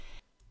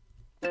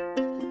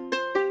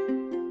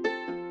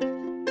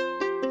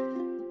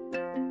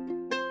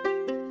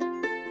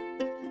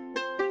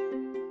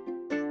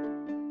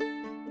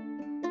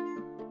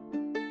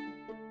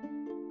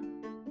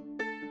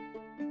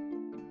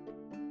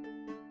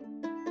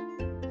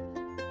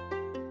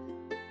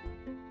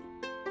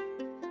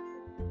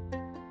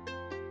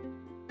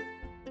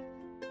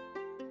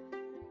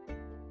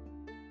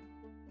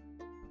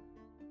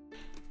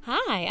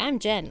Hi, I'm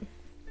Jen.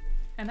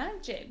 And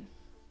I'm Jen,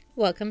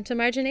 Welcome to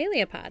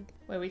Marginalia Pod.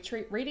 where we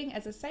treat reading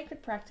as a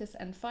sacred practice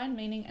and find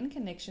meaning and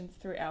connections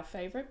through our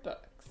favourite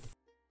books.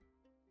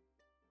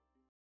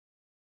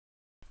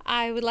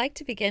 I would like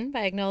to begin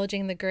by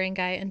acknowledging the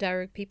Guringai and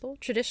Darug people,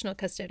 traditional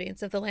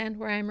custodians of the land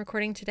where I am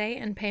recording today,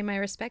 and pay my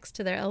respects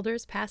to their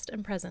elders, past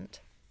and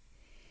present.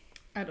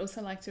 I'd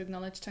also like to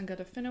acknowledge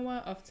Tangata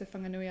Whenua of Te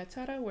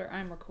Whanganui-a-Tara, where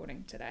I'm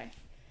recording today.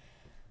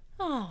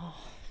 Oh,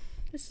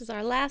 this is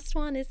our last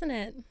one, isn't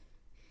it?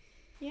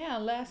 Yeah,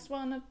 last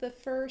one of the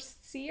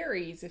first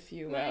series, if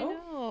you will. I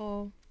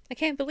know. I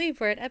can't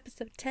believe we're at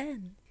episode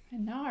 10. I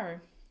know.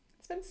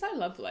 It's been so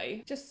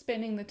lovely. Just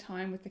spending the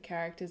time with the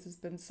characters has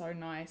been so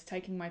nice.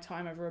 Taking my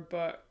time over a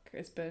book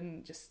has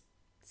been just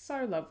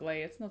so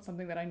lovely. It's not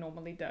something that I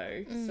normally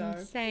do.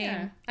 Same.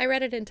 Yeah. I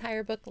read an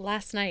entire book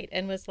last night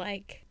and was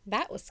like,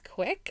 that was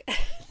quick.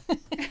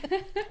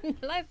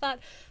 And I thought,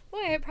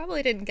 boy, I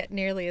probably didn't get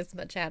nearly as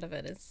much out of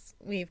it as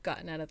we've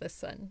gotten out of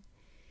this one.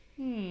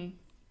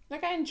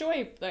 Like, I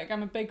enjoy,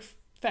 I'm a big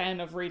fan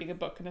of reading a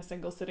book in a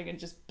single sitting and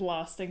just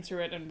blasting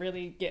through it and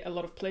really get a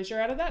lot of pleasure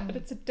out of that. But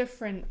it's a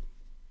different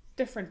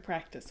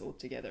practice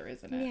altogether,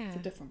 isn't it? Yeah. It's a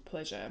different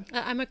pleasure.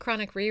 I'm a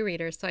chronic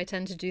rereader, so I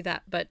tend to do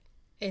that, but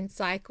in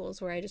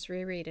cycles where I just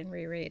reread and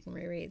reread and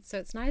reread. So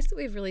it's nice that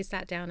we've really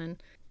sat down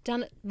and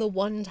done it the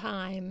one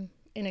time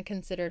in a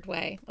considered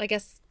way. I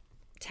guess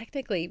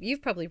technically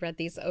you've probably read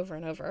these over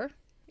and over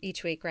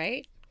each week,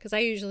 right? Because I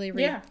usually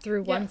read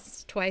through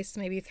once, twice,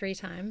 maybe 3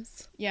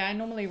 times. Yeah, I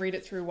normally read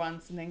it through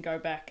once and then go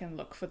back and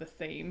look for the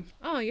theme.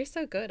 Oh, you're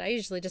so good. I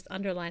usually just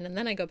underline and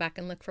then I go back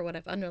and look for what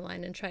I've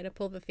underlined and try to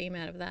pull the theme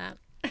out of that.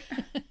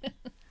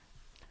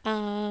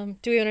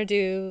 Do we want to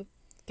do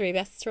 3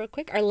 bests real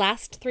quick? Our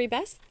last 3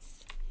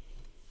 bests?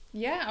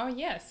 Yeah, oh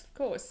yes, of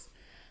course.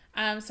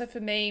 So for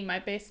me, my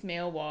best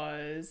meal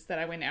was that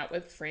I went out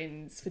with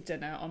friends for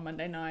dinner on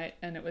Monday night,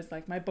 and it was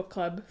like my book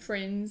club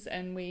friends,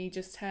 and we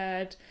just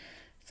had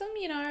some,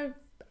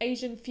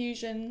 Asian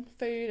fusion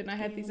food, and I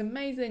had these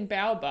amazing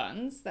bao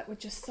buns that were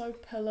just so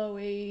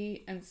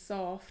pillowy and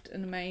soft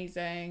and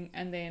amazing,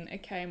 and then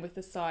it came with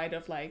a side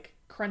of like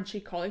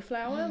crunchy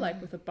cauliflower, like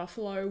with a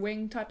buffalo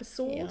wing type of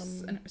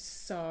sauce, and it was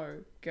so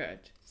good,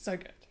 so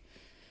good.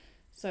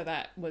 So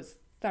that was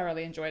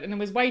thoroughly enjoyed, and it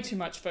was way too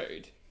much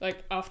food.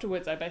 Like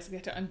afterwards, I basically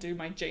had to undo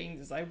my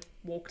jeans as I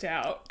walked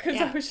out because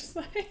I was just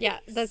like,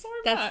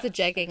 that's the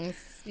jeggings.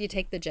 You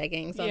take the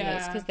jeggings on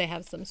those because they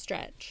have some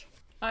stretch.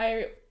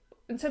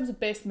 In terms of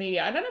best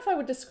media, I don't know if I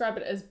would describe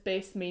it as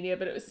best media,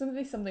 but it was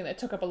simply something that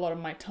took up a lot of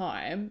my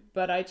time.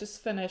 But I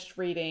just finished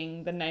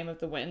reading The Name of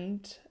the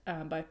Wind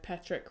by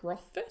Patrick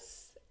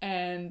Rothfuss,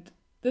 and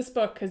this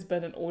book has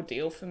been an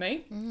ordeal for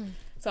me.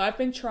 So I've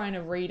been trying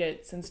to read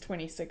it since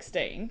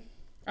 2016.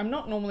 I'm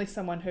not normally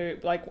someone who,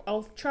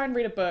 I'll try and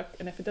read a book,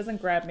 and if it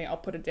doesn't grab me, I'll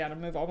put it down and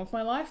move on with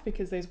my life,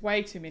 because there's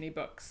way too many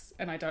books,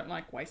 and I don't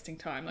like wasting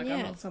time. I'm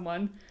not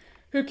someone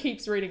who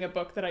keeps reading a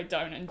book that I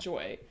don't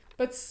enjoy.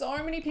 But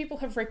so many people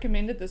have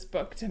recommended this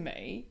book to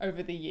me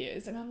over the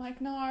years, and I'm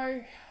like,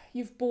 no,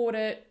 you've bought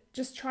it,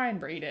 just try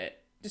and read it.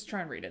 Just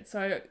try and read it.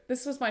 So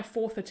this was my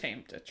 4th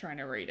attempt at trying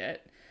to read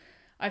it.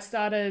 I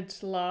started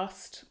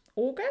last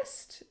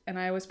August, and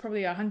I was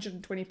probably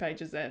 120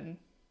 pages in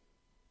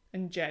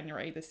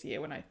January this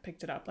year when I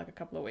picked it up, like a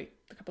couple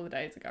of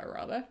days ago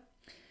rather.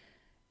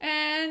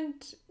 And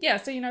yeah,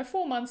 so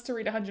 4 months to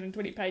read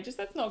 120 pages,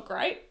 that's not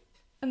great.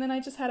 And then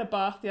I just had a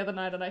bath the other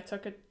night, and I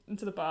took it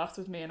into the bath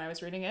with me, and I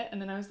was reading it, and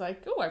then I was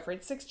like, oh, I've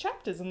read 6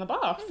 chapters in the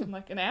bath in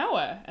like an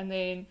hour. And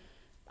then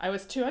I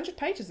was 200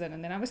 pages in,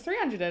 and then I was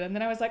 300 in, and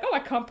then I was like, oh, I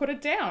can't put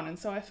it down. And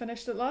so I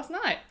finished it last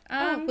night.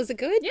 Was it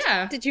good?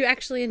 Yeah. Did you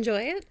actually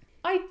enjoy it?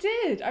 I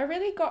did. I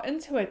really got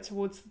into it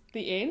towards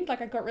the end.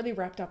 Like, I got really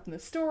wrapped up in the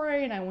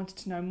story, and I wanted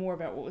to know more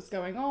about what was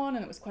going on,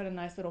 and it was quite a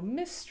nice little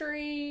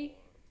mystery.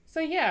 So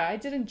yeah, I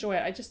did enjoy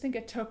it. I just think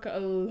it took a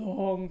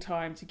long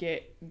time to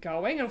get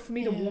going, and for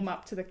me to warm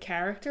up to the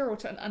character or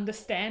to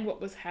understand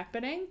what was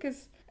happening,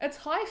 because it's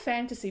high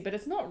fantasy, but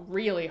it's not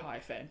really high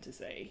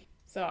fantasy.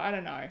 So I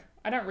don't know.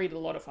 I don't read a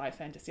lot of high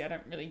fantasy. I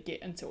don't really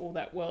get into all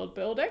that world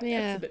building.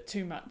 Yeah. It's a bit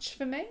too much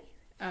for me.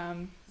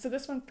 So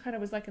this one kind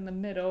of was like in the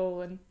middle,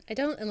 and I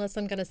don't, unless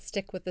I'm going to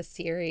stick with the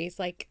series.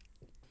 Like,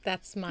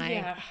 that's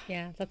my,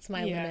 that's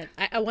my limit.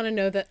 I want to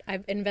know that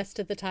I've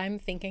invested the time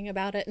thinking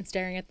about it and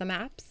staring at the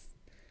maps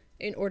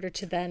in order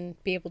to then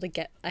be able to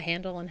get a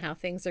handle on how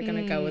things are going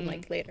to go in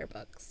like later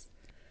books.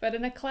 But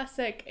in a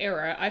classic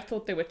era, I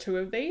thought there were 2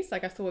 of these.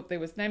 Like, I thought there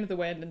was Name of the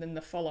Wind and then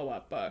the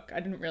follow-up book. I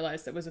didn't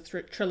realize it was a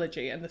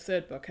trilogy, and the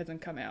 3rd book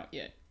hasn't come out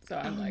yet. So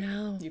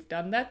I'm You've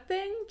done that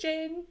thing,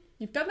 Jen.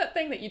 You've done that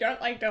thing that you don't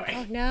like doing.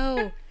 Oh,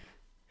 no.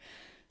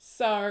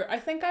 So I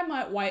think I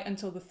might wait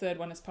until the 3rd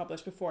one is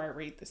published before I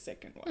read the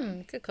 2nd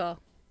one. Good call.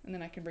 And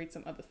then I can read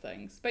some other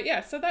things. But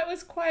yeah, so that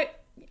was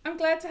I'm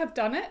glad to have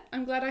done it.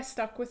 I'm glad I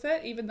stuck with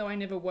it, even though I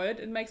never would.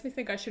 It makes me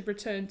think I should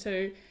return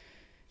to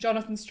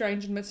Jonathan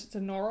Strange and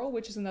Mr. Norrell,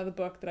 which is another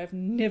book that I've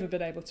never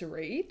been able to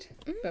read,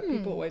 but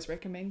people always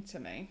recommend to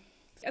me.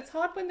 It's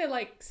hard when they're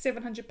like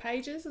 700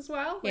 pages as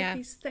well, like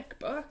these thick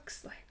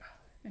books. Like,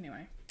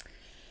 anyway.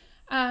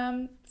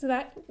 So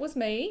that was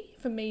me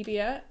for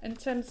media. In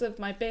terms of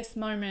my best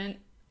moment,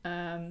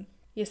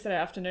 yesterday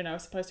afternoon I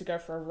was supposed to go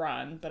for a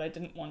run, but I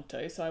didn't want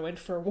to, so I went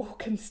for a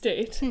walk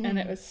instead. And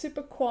it was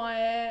super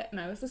quiet, and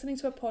I was listening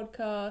to a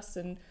podcast,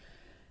 and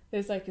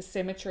there's like a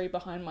cemetery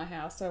behind my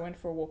house, so I went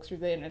for a walk through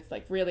there, and it's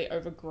like really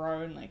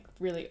overgrown, like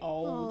really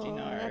old, you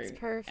know. That's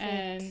perfect.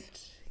 And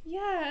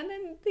yeah, and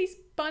then these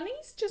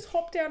bunnies just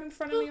hopped out in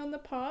front of me on the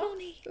path,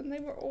 and they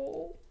were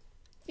all,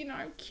 you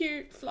know,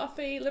 cute,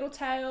 fluffy, little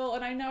tail,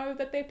 and I know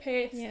that they're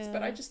pests,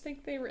 but I just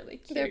think they're really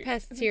cute. They're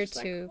pests here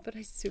too, but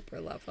I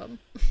super love them.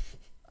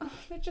 Oh,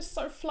 they're just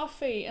so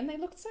fluffy, and they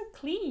looked so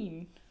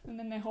clean. And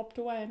then they hopped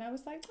away, and I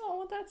was like, oh,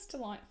 well, that's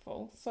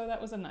delightful. So that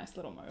was a nice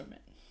little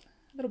moment.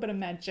 A little bit of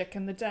magic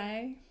in the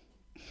day.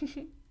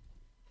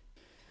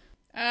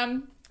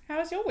 How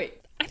was your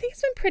week? I think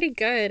it's been pretty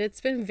good.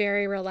 It's been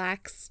very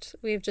relaxed.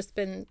 We've just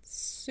been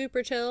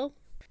super chill.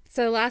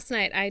 So last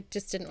night I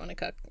just didn't want to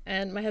cook,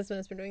 and my husband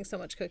has been doing so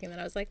much cooking that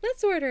I was like,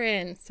 let's order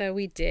in. So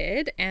we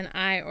did, and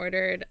I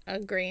ordered a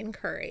green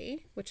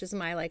curry, which is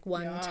my like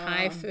one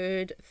Thai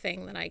food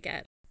thing that I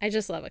get. I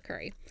just love a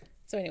curry.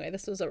 So anyway,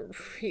 this was a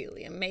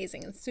really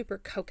amazing and super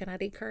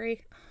coconutty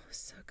curry. Oh, it was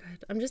so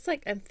good. I'm just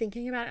like, I'm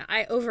thinking about it.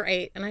 I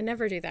overate, and I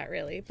never do that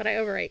really, but I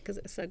overate because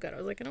it's so good. I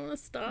was like, I don't want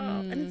to stop.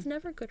 And it's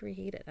never good to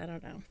reheat it. I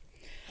don't know.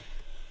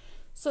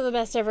 So the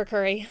best ever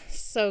curry.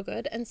 So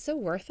good and so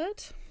worth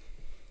it.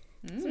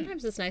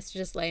 Sometimes it's nice to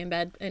just lay in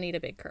bed and eat a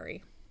big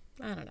curry.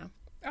 I don't know.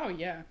 Oh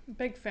yeah,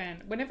 big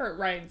fan. Whenever it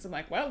rains, I'm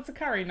like, well, it's a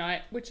curry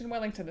night, which in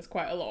Wellington is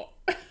quite a lot.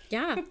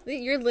 Yeah,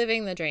 you're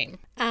living the dream.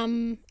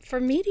 For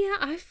media,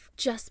 I've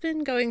just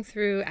been going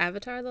through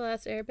Avatar: The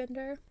Last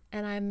Airbender,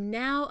 and I'm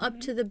now up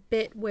to the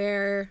bit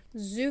where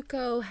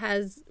Zuko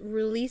has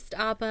released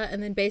Appa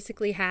and then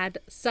basically had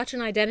such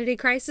an identity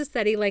crisis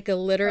that he like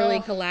literally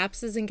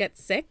collapses and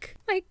gets sick.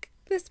 Like,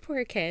 this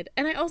poor kid.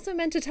 And I also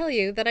meant to tell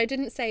you that I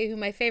didn't say who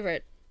my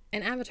favorite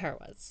in Avatar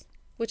was,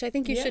 which I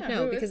think you should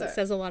know because it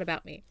says a lot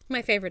about me.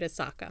 My favorite is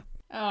Sokka.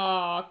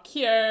 Oh,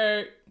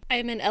 cute. I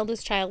am an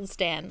eldest child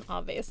stan,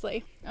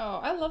 obviously.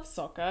 Oh, I love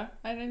Sokka.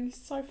 And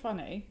he's so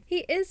funny. He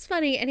is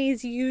funny, and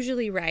he's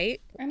usually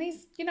right. And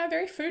he's, you know,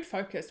 very food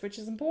focused, which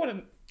is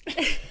important. And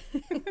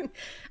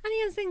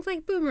he has things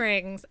like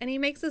boomerangs, and he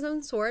makes his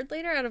own sword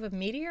later out of a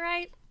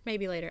meteorite.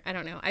 Maybe later. I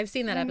don't know. I've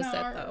seen that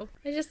episode, though.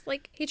 I just,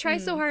 like, he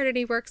tries so hard and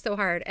he works so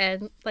hard,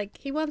 and, like,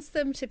 he wants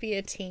them to be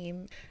a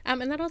team.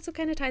 And that also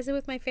kind of ties in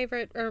with my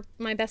favorite, or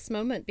my best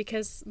moment,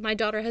 because my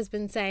daughter has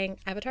been saying,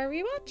 Avatar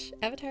rewatch?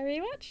 Avatar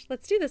rewatch?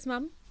 Let's do this,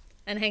 Mum.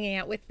 And hanging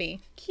out with me.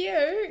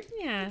 Cute.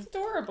 Yeah. It's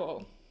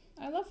adorable.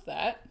 I love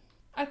that.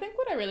 I think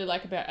what I really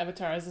like about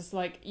Avatar is just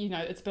like, you know,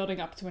 it's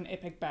building up to an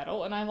epic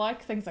battle, and I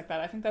like things like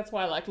that. I think that's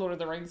why I like Lord of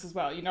the Rings as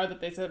well. You know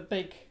that there's a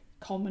big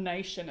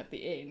culmination at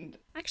the end.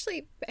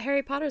 Actually,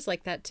 Harry Potter's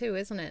like that too,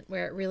 isn't it?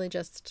 Where it really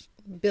just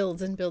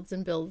builds and builds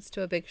and builds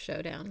to a big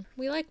showdown.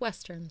 We like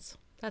Westerns.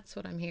 That's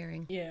what I'm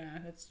hearing. Yeah,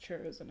 that's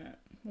true, isn't it?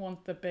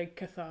 Want the big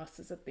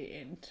catharsis at the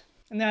end.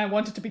 And then I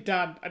want it to be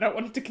done. I don't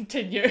want it to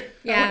continue.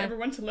 Yeah. I want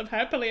everyone to live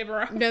happily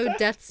ever after. No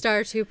Death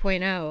Star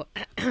 2.0.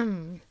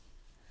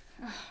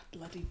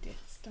 Bloody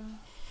Death Star.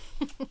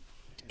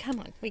 Come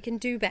on, we can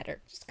do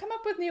better. Just come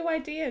up with new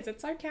ideas.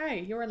 It's okay.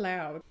 You're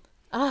allowed.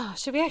 Oh,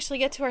 should we actually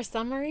get to our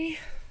summary?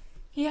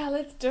 Yeah,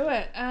 let's do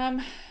it.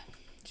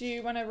 Do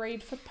you want to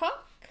read for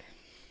Puck?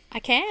 I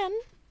can.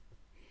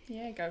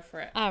 Yeah, go for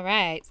it. All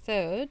right,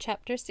 so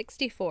chapter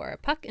 64.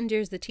 Puck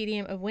endures the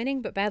tedium of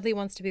winning, but badly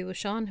wants to be with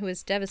Sean, who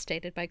is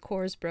devastated by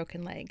Kor's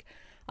broken leg.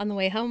 On the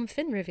way home,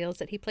 Finn reveals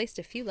that he placed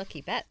a few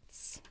lucky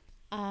bets.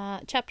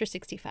 Chapter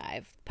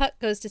 65. Puck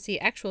goes to see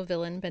actual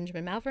villain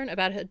Benjamin Malvern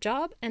about a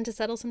job and to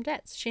settle some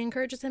debts. She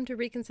encourages him to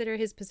reconsider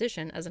his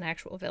position as an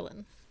actual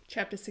villain.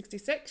 Chapter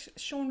 66.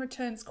 Sean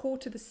returns Kor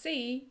to the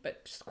sea,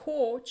 but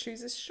Kor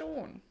chooses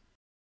Sean.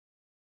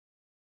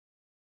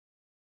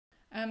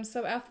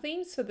 So our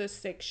themes for this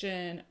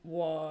section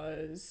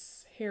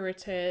was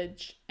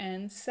heritage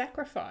and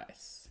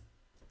sacrifice.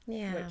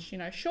 Yeah. Which, you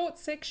know, short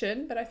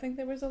section, but I think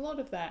there was a lot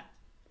of that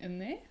in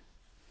there.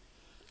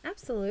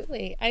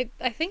 Absolutely. I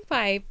think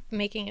by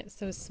making it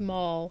so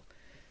small,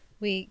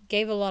 we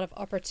gave a lot of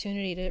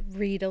opportunity to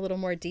read a little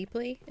more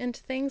deeply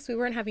into things. We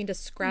weren't having to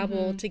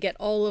scrabble to get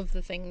all of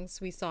the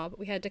things we saw, but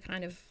we had to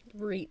kind of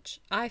reach.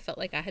 I felt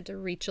like I had to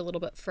reach a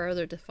little bit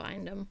further to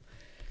find them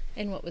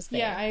in what was there.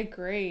 Yeah, I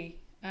agree.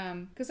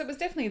 Because it was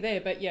definitely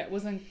there, but yeah, it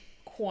wasn't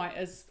quite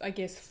as, I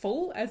guess,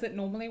 full as it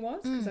normally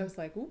was. Because I was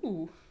like,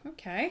 ooh,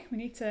 okay, we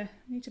need to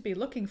be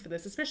looking for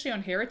this, especially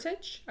on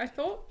heritage. I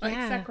thought like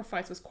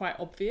sacrifice was quite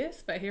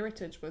obvious, but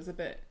heritage was a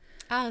bit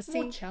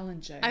more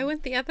challenging. I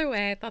went the other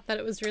way. I thought that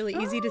it was really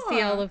easy to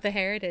see all of the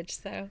heritage.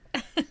 So,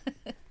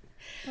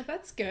 well,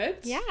 that's good.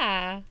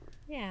 Yeah.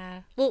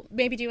 Well,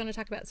 maybe do you want to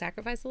talk about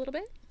sacrifice a little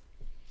bit?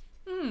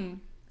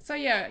 So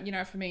yeah, you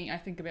know, for me, I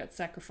think about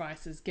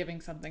sacrifice as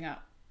giving something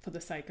up for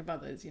the sake of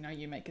others. You know,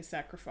 you make a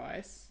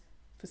sacrifice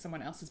for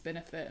someone else's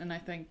benefit, and I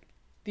think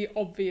the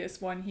obvious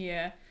one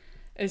here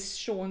is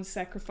Sean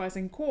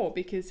sacrificing Kor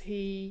because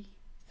he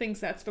thinks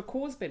that's for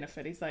Kor's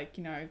benefit. He's like,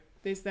 you know,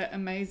 there's that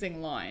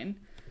amazing line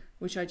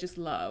which I just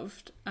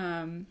loved.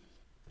 On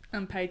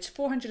page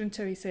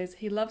 402, he says,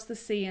 he loves the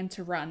sea and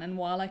to run, and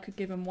while I could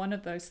give him one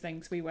of those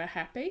things, we were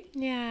happy.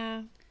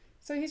 Yeah.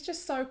 So he's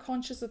just so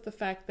conscious of the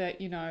fact that,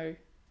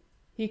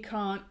 he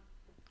can't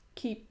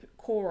keep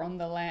Kor on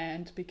the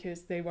land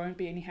because there won't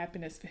be any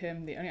happiness for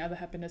him. The only other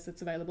happiness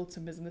that's available to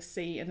him is in the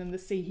sea. And in the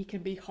sea, he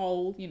can be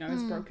whole.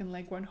 His broken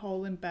leg won't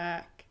hold him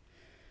back.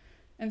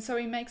 And so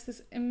he makes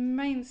this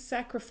immense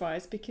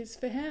sacrifice because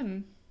for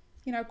him,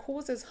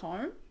 Kor's his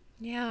home.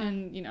 Yeah.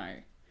 And,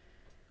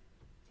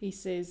 he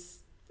says,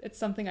 it's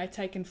something I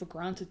taken for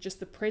granted, just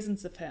the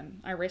presence of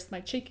him. I rest my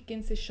cheek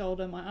against his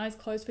shoulder, my eyes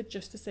close for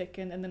just a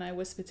second, and then I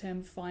whisper to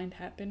him, find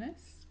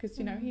happiness. Because,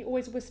 he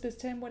always whispers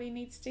to him what he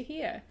needs to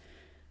hear.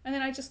 And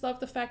then I just love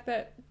the fact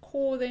that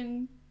Kor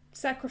then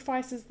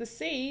sacrifices the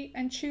sea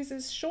and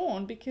chooses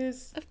Sean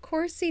because... Of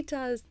course he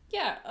does.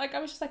 Yeah, I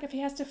was just like, if he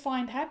has to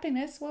find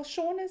happiness, well,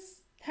 Sean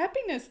is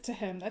happiness to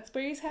him. That's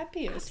where he's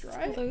happiest,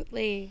 right?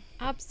 Absolutely.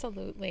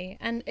 Absolutely.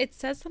 And it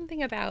says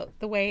something about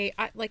the way,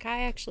 I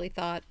actually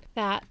thought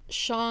that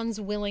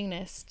Sean's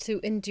willingness to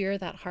endure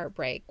that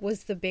heartbreak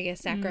was the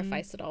biggest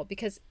sacrifice at all,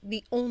 because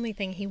the only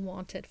thing he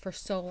wanted for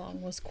so long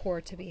was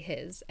Kor to be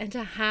his, and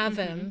to have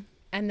him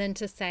and then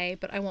to say,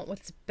 but I want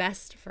what's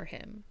best for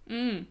him.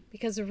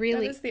 Because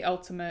really, that is the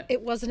ultimate.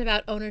 It wasn't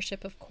about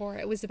ownership of Kor.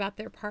 It was about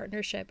their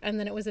partnership. And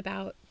then it was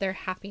about their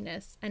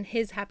happiness. And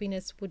his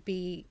happiness would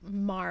be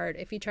marred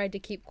if he tried to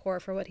keep Kor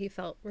for what he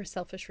felt were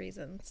selfish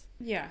reasons.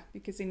 Yeah,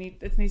 because it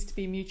needs to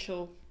be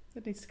mutual.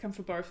 It needs to come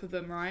for both of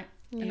them, right?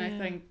 Yeah. And I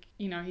think,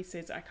 he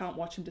says, I can't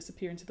watch him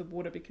disappear into the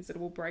water because it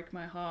will break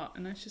my heart.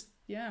 And it's just,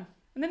 yeah.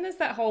 And then there's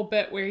that whole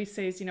bit where he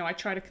says, I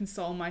try to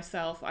console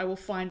myself. I will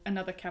find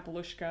another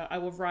Kapelushka. I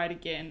will ride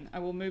again. I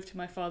will move to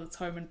my father's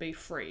home and be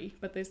free.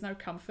 But there's no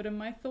comfort in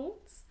my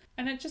thoughts.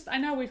 And I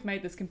know we've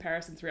made this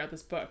comparison throughout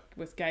this book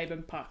with Gabe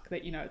and Puck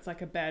that, it's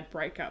like a bad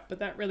breakup. But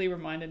that really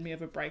reminded me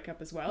of a breakup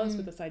as well. It's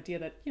with this idea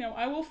that,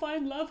 I will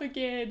find love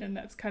again. And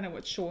that's kind of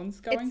what Sean's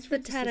going through.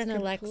 It's the Ted and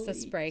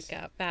Alexis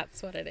breakup.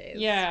 That's what it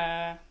is.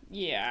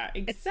 Yeah,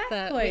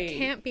 exactly. It's we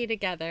can't be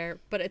together,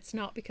 but it's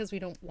not because we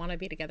don't want to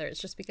be together. It's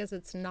just because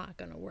it's not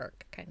going to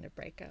work kind of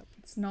breakup.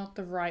 It's not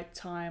the right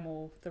time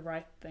or the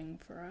right thing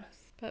for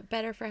us. But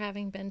better for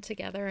having been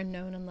together and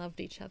known and loved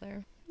each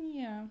other.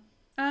 Yeah.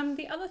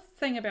 The other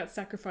thing about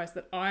sacrifice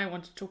that I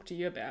want to talk to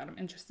you about, I'm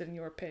interested in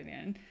your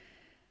opinion,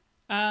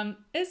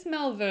 is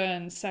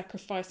Malvern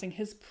sacrificing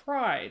his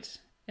pride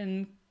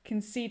in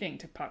conceding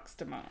to Puck's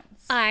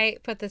demands? I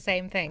put the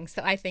same thing,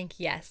 so I think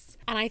yes.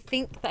 And I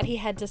think that he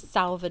had to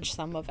salvage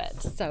some of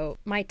it. So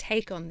my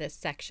take on this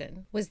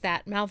section was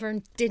that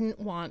Malvern didn't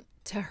want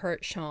to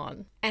hurt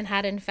Sean and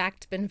had in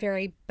fact been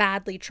very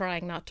badly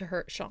trying not to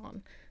hurt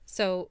Sean.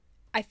 So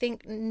I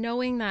think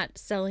knowing that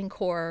selling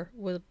Kor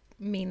would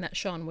mean that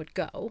Sean would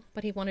go,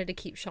 but he wanted to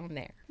keep Sean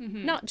there.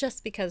 Not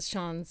just because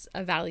Sean's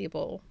a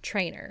valuable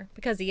trainer,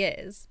 because he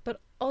is, but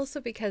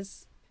also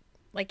because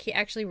he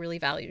actually really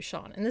values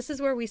Sean. And this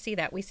is where we see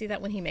that. We see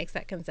that when he makes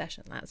that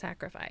concession, that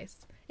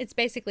sacrifice. It's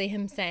basically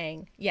him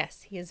saying,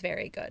 yes, he is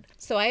very good.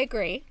 So I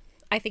agree.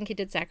 I think he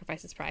did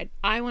sacrifice his pride.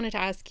 I wanted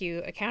to ask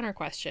you a counter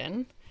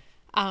question,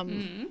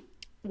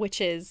 which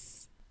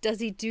is, does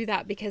he do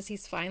that because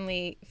he's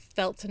finally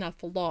felt enough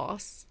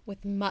loss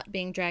with Mutt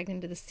being dragged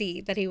into the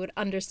sea that he would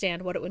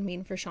understand what it would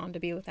mean for Sean to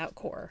be without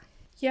Kor?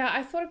 Yeah,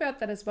 I thought about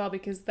that as well,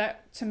 because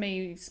that to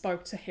me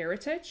spoke to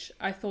heritage.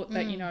 I thought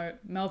that,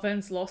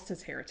 Malvern's lost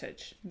his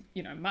heritage.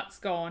 Mutt's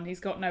gone. He's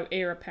got no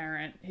heir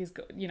apparent. He's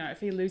got, if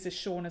he loses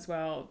Sean as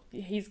well,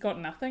 he's got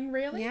nothing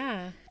really.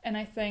 Yeah. And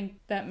I think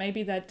that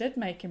maybe that did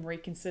make him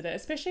reconsider,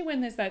 especially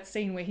when there's that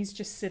scene where he's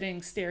just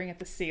sitting staring at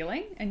the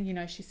ceiling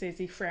and, she says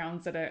he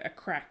frowns at a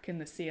crack in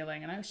the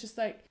ceiling. And I was just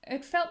like,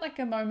 it felt like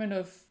a moment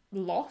of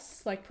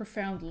loss, like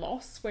profound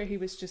loss, where he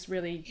was just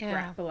really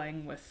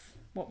grappling with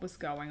what was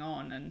going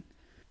on. And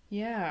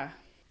yeah,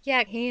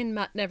 he and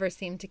Mutt never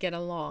seemed to get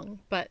along,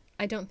 but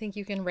I don't think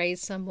you can raise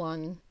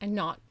someone and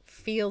not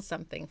feel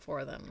something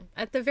for them.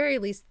 At the very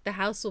least, the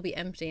house will be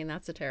empty, and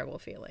that's a terrible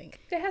feeling.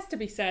 There has to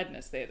be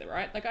sadness there, though,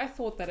 right? I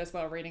thought that as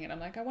well reading it. I'm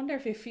like, I wonder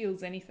if he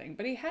feels anything,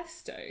 but he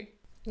has to.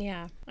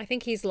 Yeah, I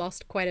think he's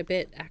lost quite a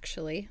bit,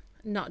 actually.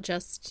 Not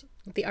just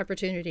the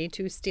opportunity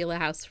to steal a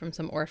house from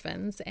some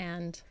orphans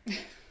and,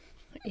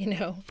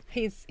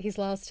 he's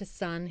lost his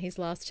son, he's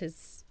lost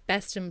his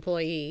best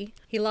employee.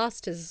 He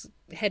lost his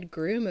head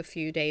groom a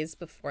few days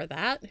before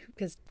that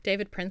because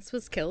David Prince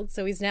was killed.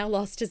 So he's now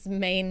lost his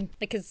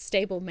his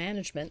stable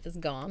management is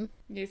gone.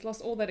 Yeah, he's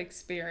lost all that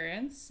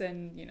experience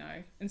and,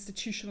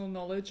 institutional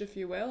knowledge, if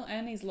you will.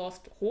 And he's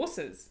lost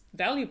horses,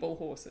 valuable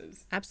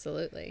horses.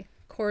 Absolutely.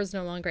 Kor's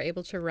no longer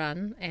able to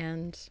run,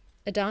 and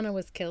Adana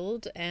was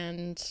killed,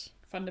 and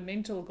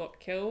Fundamental got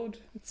killed.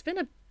 It's been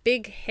a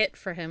big hit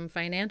for him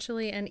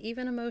financially and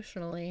even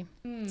emotionally.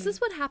 This is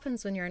what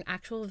happens when you're an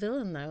actual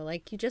villain, though.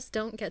 You just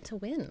don't get to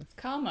win. It's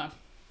karma.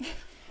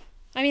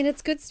 I mean,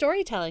 it's good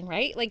storytelling,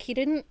 right? He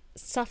didn't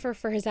suffer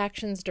for his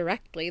actions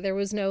directly. There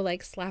was no,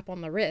 slap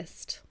on the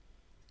wrist.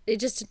 It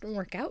just didn't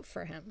work out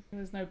for him.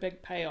 There was no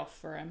big payoff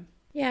for him.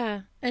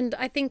 Yeah, and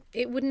I think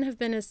it wouldn't have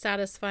been as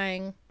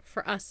satisfying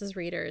for us as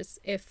readers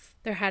if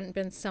there hadn't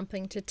been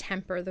something to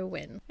temper the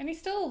win. And he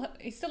still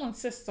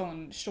insists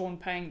on Sean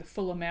paying the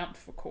full amount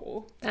for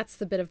Core. That's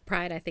the bit of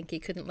pride I think he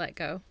couldn't let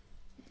go.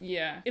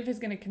 Yeah. If he's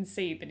going to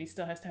concede, then he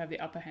still has to have the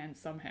upper hand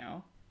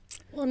somehow.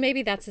 Well,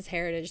 maybe that's his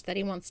heritage, that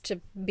he wants to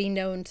be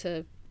known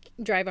to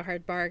drive a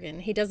hard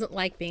bargain. He doesn't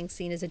like being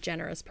seen as a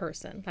generous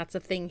person. That's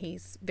a thing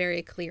he's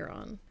very clear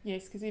on.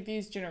 Yes, because he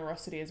views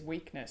generosity as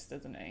weakness,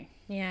 doesn't he?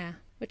 Yeah,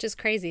 which is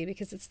crazy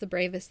because it's the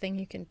bravest thing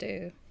you can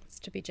do, is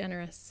to be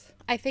generous.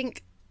 I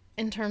think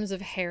in terms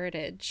of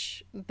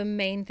heritage, the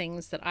main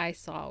things that I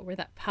saw were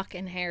that Puck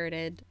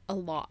inherited a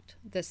lot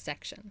this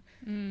section.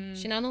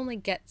 She not only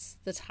gets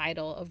the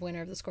title of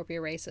winner of the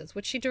Scorpio races,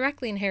 which she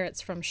directly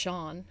inherits from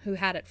Sean, who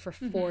had it for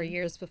 4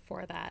 years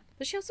before that,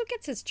 but she also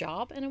gets his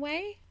job in a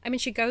way. I mean,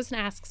 she goes and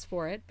asks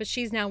for it, but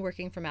she's now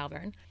working for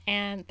Malvern.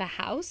 And the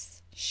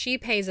house, she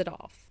pays it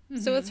off.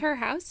 So it's her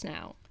house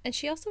now. And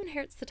she also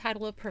inherits the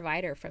title of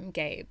provider from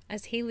Gabe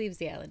as he leaves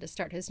the island to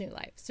start his new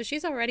life. So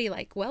she's already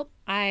like, well,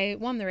 I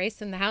won the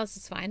race and the house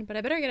is fine, but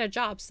I better get a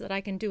job so that I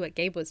can do what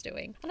Gabe was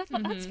doing. And I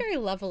thought that's very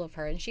level of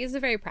her. And she is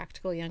a very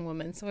practical young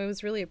woman. So I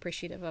was really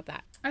appreciative of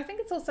that. I think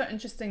it's also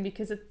interesting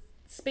because it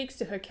speaks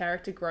to her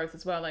character growth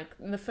as well. Like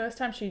the first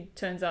time she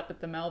turns up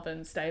at the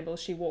Malvern stable,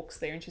 she walks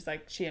there and she's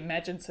like, she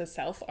imagines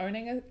herself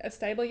owning a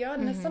stable yard.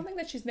 And there's something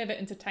that she's never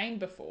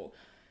entertained before.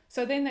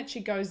 So then that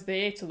she goes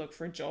there to look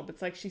for a job,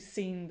 it's like she's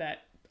seen that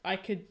I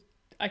could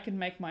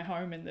make my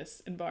home in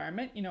this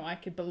environment. You know, I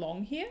could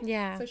belong here.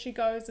 Yeah. So she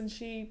goes and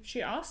she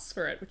asks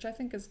for it, which I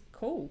think is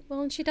cool.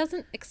 Well, and she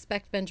doesn't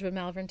expect Benjamin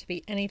Malvern to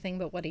be anything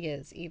but what he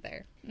is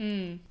either.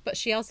 But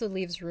she also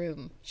leaves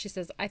room. She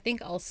says, I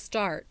think I'll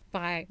start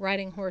by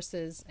riding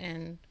horses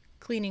and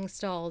cleaning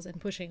stalls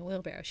and pushing a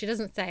wheelbarrow. She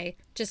doesn't say,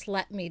 just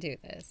let me do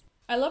this.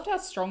 I loved how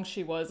strong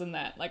she was in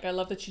that. Like, I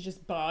love that she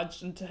just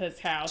barged into his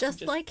house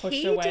Just and just like pushed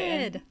he her way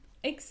did. in.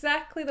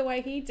 Exactly the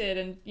way he did.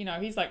 And, you know,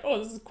 he's like,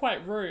 oh, this is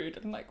quite rude.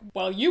 And I'm like,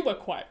 well, you were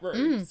quite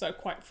rude. So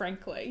quite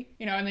frankly,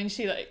 you know, and then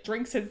she like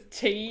drinks his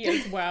tea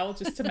as well,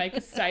 just to make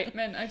a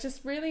statement. I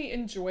just really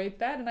enjoyed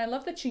that. And I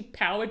love that she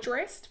power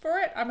dressed for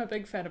it. I'm a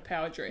big fan of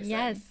power dressing.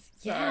 Yes.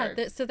 So. Yeah.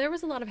 So there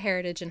was a lot of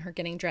heritage in her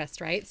getting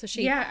dressed, right? So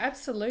she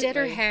absolutely did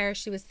her hair.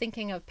 She was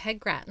thinking of Peg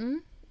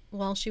Grattan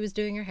while she was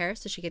doing her hair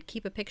so she could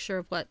keep a picture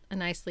of what a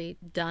nicely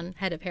done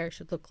head of hair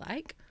should look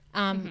like.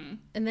 And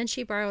then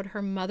she borrowed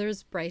her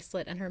mother's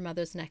bracelet and her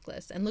mother's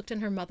necklace and looked in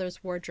her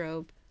mother's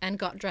wardrobe and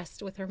got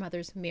dressed with her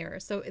mother's mirror.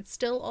 So it's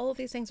still, all of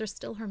these things are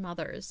still her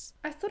mother's.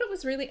 I thought it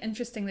was really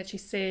interesting that she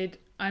said,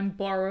 I'm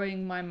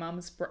borrowing my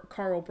mum's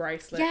coral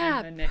bracelet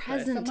and her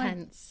necklace. Present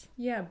tense.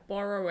 Yeah,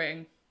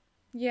 borrowing.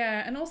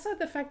 Yeah, and also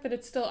the fact that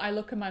it's still, I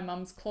look in my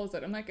mum's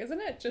closet. I'm like, isn't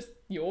it just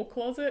your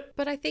closet?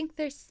 But I think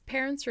their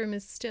parents' room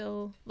is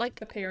still like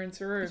the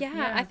parents' room.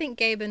 Yeah, I think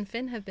Gabe and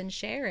Finn have been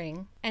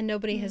sharing, and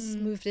nobody has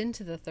moved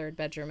into the third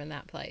bedroom in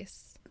that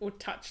place or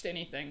touched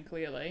anything.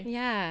 Clearly,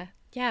 yeah.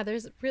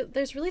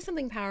 There's really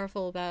something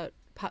powerful about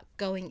Puck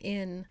going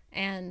in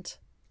and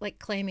like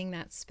claiming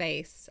that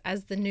space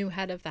as the new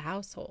head of the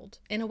household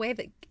in a way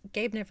that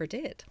Gabe never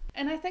did.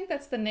 And I think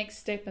that's the next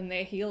step in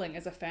their healing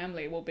as a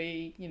family will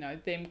be, you know,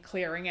 them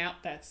clearing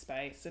out that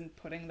space and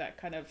putting that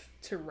kind of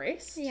to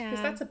rest. Yeah.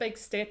 Because that's a big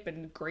step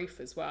in grief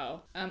as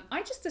well.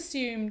 I just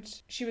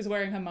assumed she was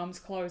wearing her mum's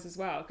clothes as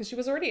well because she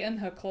was already in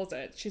her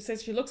closet. She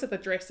says she looks at the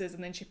dresses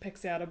and then she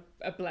picks out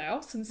a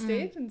blouse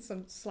instead and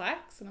some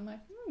slacks. And I'm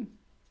like,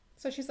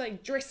 So she's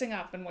like dressing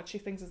up in what she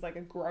thinks is like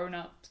a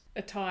grown-up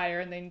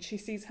attire, and then she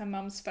sees her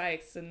mum's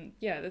face, and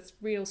yeah, there's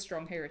real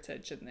strong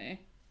heritage in there.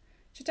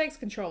 She takes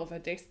control of her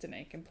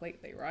destiny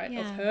completely, right? Yeah.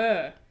 Of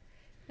her.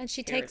 And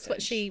she takes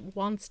what she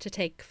wants to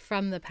take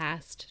from the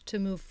past to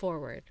move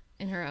forward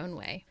in her own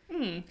way.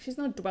 She's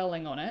not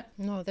dwelling on it.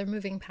 No, they're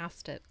moving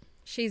past it.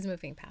 She's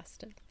moving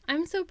past it.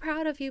 I'm so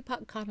proud of you,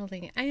 Puck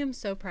Connolly. I am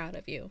so proud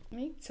of you.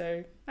 Me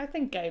too. I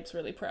think Gabe's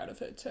really proud of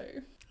her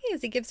too. He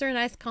is. He gives her a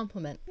nice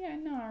compliment. Yeah,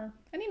 no.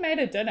 And he made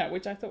her dinner,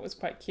 which I thought was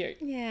quite cute.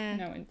 Yeah. You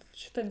know, and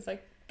Finn's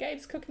like,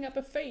 Gabe's cooking up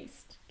a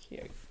feast.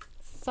 Cute.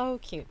 So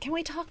cute. Can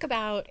we talk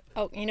about...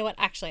 Oh, you know what?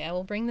 Actually, I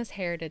will bring this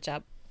heritage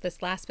up,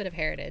 this last bit of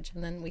heritage,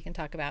 and then we can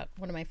talk about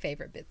one of my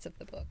favorite bits of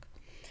the book.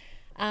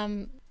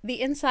 The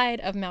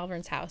inside of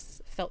Malvern's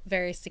house felt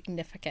very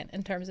significant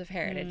in terms of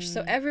heritage.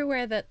 So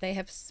everywhere that they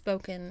have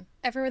spoken,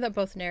 everywhere that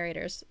both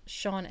narrators,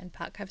 Sean and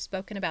Puck, have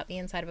spoken about the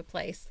inside of a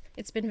place,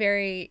 it's been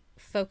very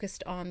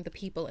focused on the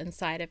people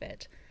inside of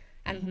it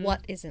and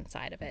what is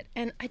inside of it.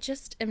 And I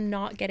just am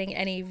not getting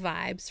any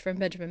vibes from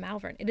Benjamin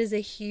Malvern. It is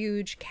a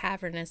huge,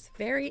 cavernous,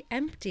 very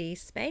empty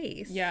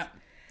space. Yeah.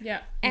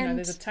 Yeah, and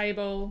there's a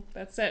table,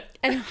 that's it.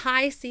 And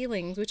high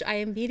ceilings, which I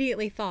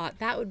immediately thought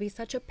that would be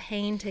such a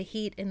pain to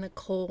heat in the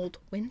cold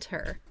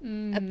winter.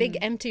 A big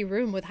empty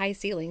room with high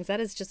ceilings, that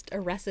is just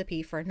a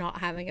recipe for not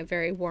having a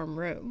very warm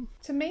room.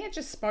 To me, it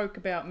just spoke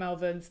about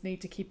Malvern's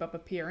need to keep up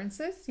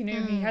appearances. You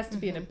know, he has to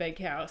be in a big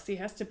house. He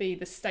has to be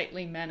the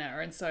stately manner.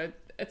 And so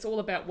it's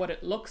all about what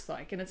it looks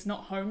like. And it's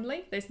not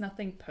homely. There's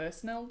nothing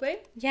personal there.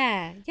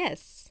 Yeah,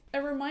 yes. It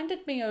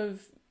reminded me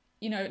of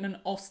you know, in an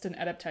Austen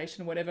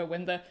adaptation or whatever,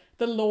 when the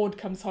Lord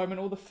comes home and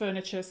all the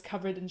furniture is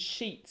covered in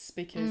sheets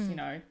because, you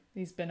know,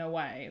 he's been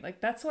away.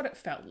 Like, that's what it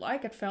felt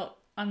like. It felt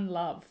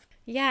unloved.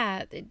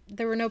 Yeah,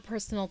 there were no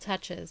personal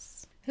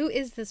touches. Who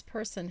is this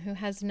person who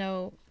has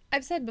no...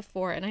 I've said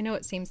before, and I know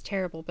it seems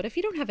terrible, but if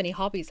you don't have any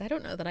hobbies, I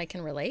don't know that I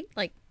can relate.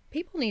 Like,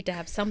 people need to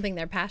have something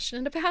they're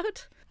passionate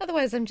about.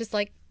 Otherwise, I'm just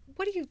like,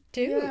 what do you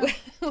do?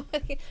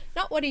 Yeah.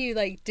 Not what do you,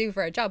 like, do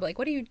for a job? Like,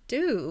 what do you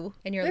do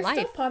in your life?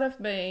 There's still part of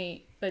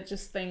me that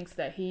just thinks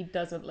that he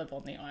doesn't live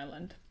on the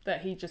island.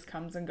 That he just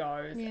comes and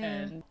goes,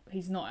 and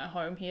he's not at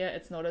home here.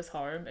 It's not his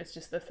home. It's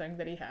just the thing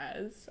that he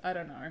has. I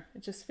don't know.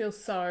 It just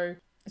feels so...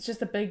 It's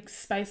just a big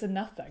space of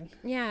nothing.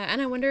 Yeah,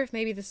 and I wonder if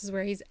maybe this is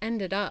where he's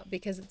ended up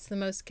because it's the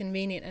most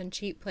convenient and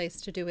cheap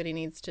place to do what he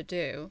needs to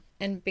do.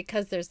 And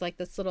because there's like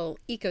this little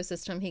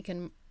ecosystem, he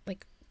can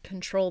like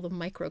control the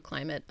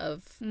microclimate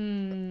of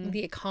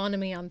the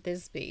economy on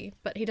Thisbe.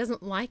 But he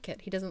doesn't like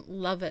it. He doesn't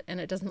love it, and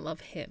it doesn't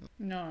love him.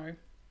 No.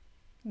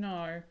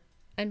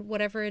 And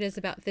whatever it is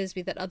about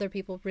Thisbe that other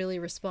people really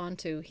respond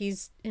to,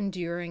 he's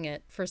enduring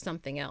it for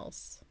something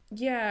else.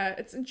 Yeah,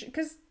 it's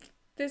because...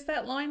 There's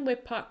that line where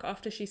Puck,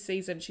 after she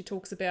sees him, she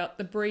talks about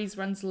the breeze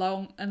runs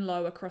long and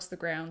low across the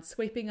ground,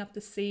 sweeping up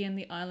the sea and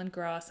the island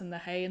grass and the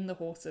hay and the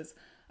horses.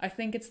 I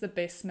think it's the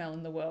best smell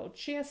in the world.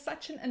 She has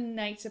such an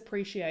innate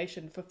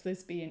appreciation for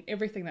Thisbe and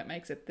everything that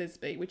makes it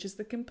Thisbe, which is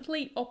the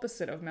complete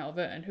opposite of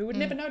Malvern, who would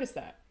never notice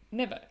that.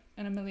 Never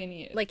in a million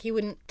years. Like, he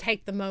wouldn't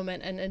take the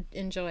moment and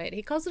enjoy it.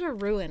 He calls it a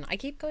ruin. I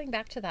keep going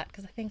back to that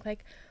because I think,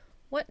 like,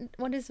 what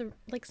is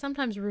like,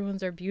 sometimes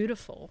ruins are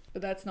beautiful.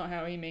 But that's not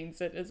how he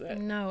means it, is it?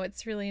 No,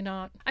 it's really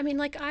not. I mean,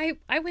 like,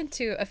 I went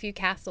to a few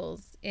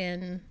castles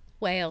in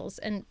Wales,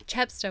 and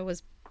Chepstow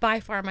was by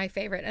far my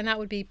favorite, and that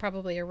would be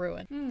probably a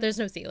ruin. There's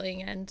no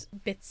ceiling, and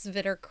bits of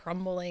it are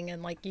crumbling,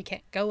 and like, you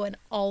can't go in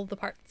all the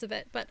parts of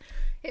it, but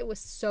it was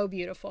so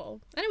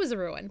beautiful. And it was a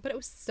ruin, but it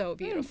was so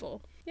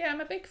beautiful. Yeah,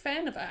 I'm a big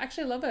fan of it. I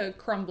actually love a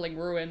crumbling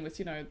ruin with,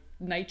 you know,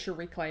 nature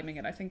reclaiming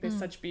it. I think there's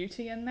such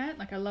beauty in that.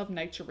 Like, I love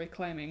nature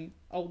reclaiming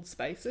old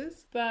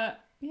spaces. But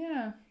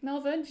yeah,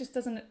 Malvern just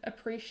doesn't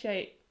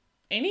appreciate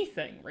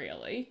anything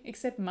really,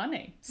 except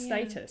money,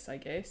 status, I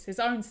guess, his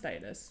own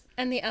status.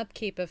 And the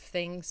upkeep of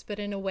things, but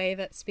in a way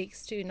that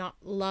speaks to not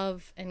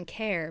love and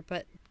care,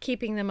 but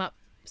keeping them up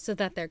so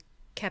that they're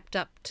kept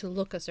up to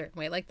look a certain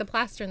way. Like the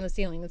plaster in the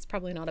ceiling, that's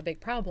probably not a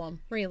big problem,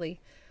 really.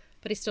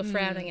 But he's still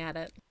frowning at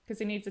it. Because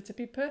he needs it to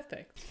be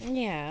perfect.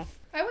 Yeah.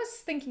 I was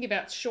thinking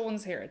about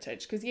Sean's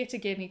heritage, because yet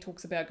again he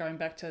talks about going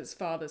back to his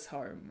father's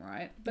home,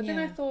 right? But then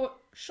I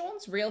thought,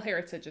 Sean's real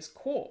heritage is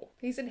Cor.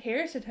 He's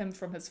inherited him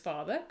from his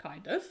father,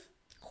 kind of.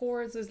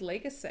 Cor is his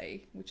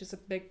legacy, which is a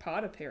big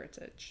part of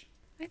heritage.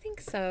 I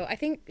think so. I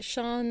think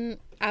Sean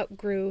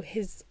outgrew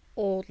his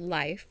old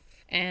life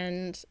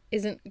and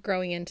isn't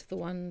growing into the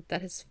one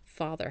that his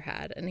father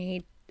had. And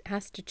he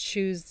has to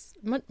choose,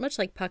 much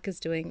like Puck is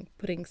doing,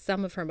 putting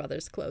some of her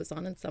mother's clothes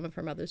on and some of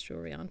her mother's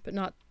jewelry on, but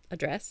not a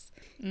dress.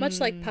 Much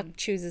like Puck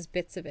chooses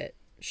bits of it,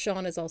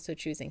 Sean is also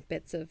choosing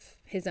bits of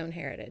his own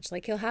heritage.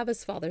 Like, he'll have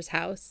his father's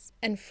house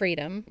and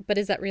freedom, but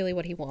is that really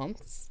what he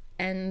wants?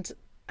 And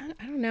I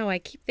don't know, I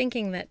keep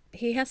thinking that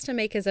he has to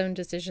make his own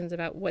decisions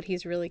about what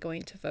he's really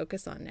going to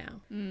focus on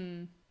now.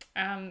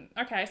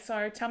 Okay,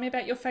 so tell me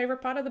about your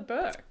favourite part of the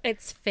book.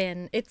 It's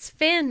Finn. It's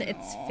Finn.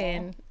 It's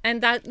Finn.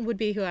 And that would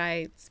be who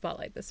I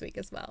spotlight this week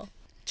as well.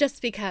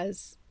 Just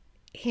because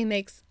he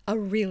makes a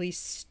really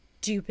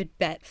stupid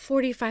bet.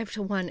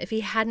 45-1 if he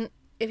hadn't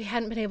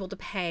been able to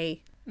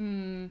pay.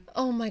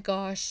 Oh my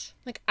gosh.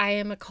 Like, I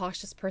am a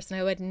cautious person.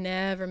 I would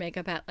never make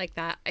a bet like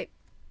that.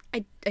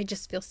 I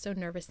just feel so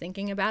nervous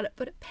thinking about it,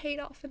 but it paid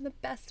off in the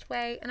best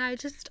way. And I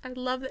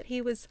love that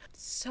he was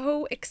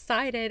so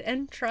excited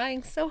and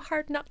trying so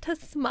hard not to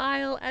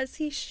smile as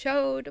he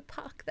showed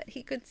Puck that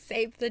he could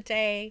save the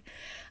day.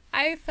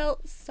 I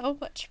felt so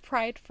much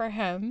pride for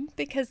him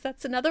because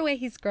that's another way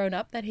he's grown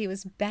up, that he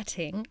was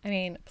betting. I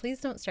mean,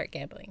 please don't start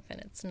gambling, Finn.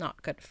 It's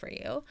not good for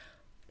you.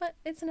 But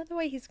it's another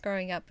way he's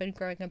growing up and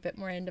growing a bit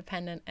more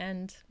independent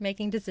and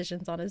making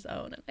decisions on his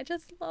own. And I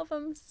just love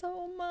him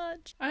so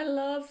much. I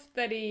love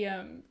that he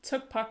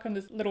took Puck on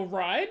this little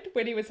ride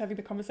when he was having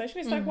the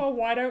conversation. He's like, well,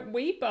 why don't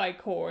we buy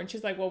Cor? And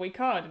she's like, well, we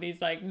can't. And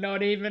he's like,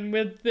 not even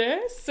with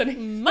this? And he's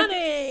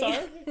money!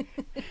 Like,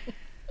 so...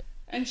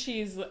 And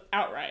she's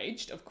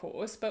outraged, of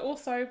course, but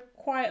also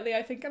quietly,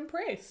 I think,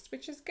 impressed,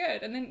 which is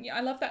good. And then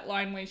I love that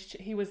line where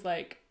he was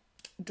like,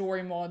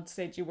 Dory Maud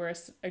said you were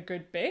a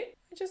good bet.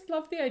 I just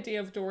love the idea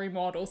of Dory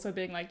Maud also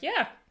being like,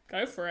 yeah,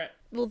 go for it.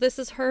 Well, this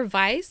is her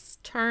vice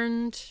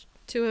turned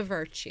to a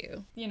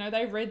virtue. You know,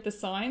 they read the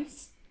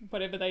signs,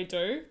 whatever they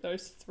do,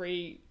 those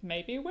three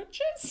maybe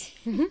witches.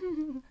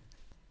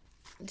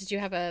 Did you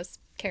have a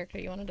character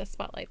you wanted to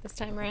spotlight this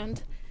time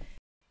around?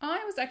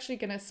 I was actually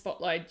going to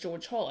spotlight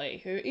George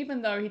Holly, who,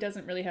 even though he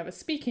doesn't really have a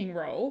speaking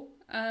role,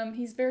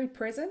 he's very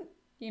present.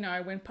 You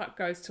know, when Puck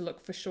goes to look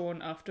for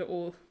Sean after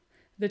all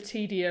the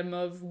tedium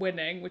of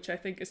winning, which I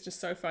think is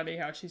just so funny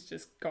how she's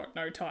just got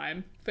no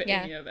time for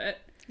any of it.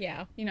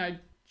 Yeah. You know,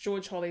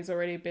 George Holly's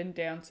already been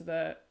down to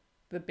the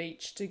the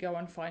beach to go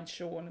and find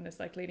Sean and is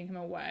like leading him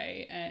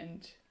away,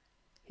 and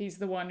he's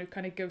the one who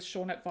kind of gives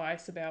Sean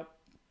advice about,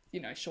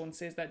 Sean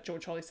says that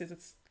George Holly says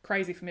it's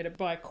crazy for me to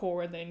buy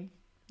Core and then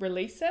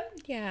release him.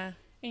 Yeah.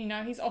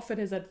 And, he's offered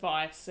his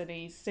advice and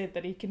he's said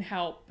that he can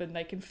help and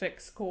they can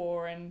fix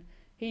Core, and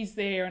he's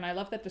there. And I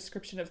love that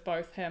description of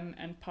both him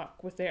and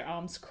Puck with their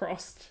arms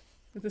crossed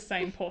with the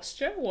same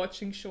posture,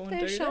 watching Sean do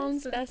this. They're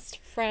Sean's best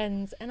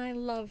friends, and I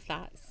love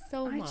that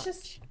so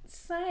much.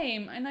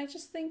 Same. And I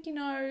just think,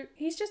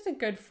 he's just a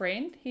good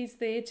friend. He's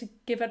there to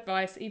give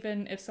advice,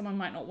 even if someone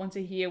might not want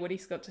to hear what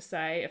he's got to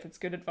say. If it's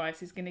good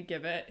advice, he's going to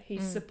give it.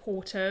 He's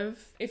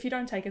supportive. If you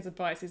don't take his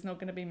advice, he's not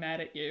going to be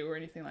mad at you or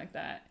anything like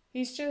that.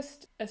 He's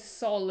just a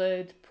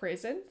solid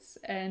presence,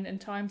 and in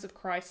times of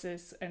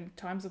crisis and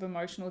times of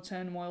emotional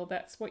turmoil,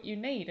 that's what you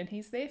need, and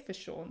he's there for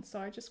Sean. So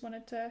I just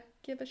wanted to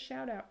give a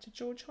shout out to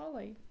George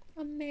Holly.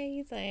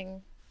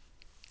 Amazing.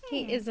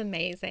 He is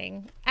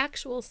amazing.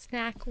 Actual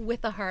snack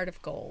with a heart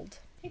of gold.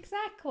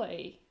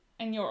 Exactly.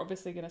 And you're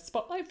obviously going to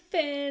spotlight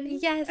Finn.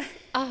 Yes.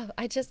 Oh,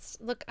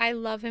 I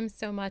love him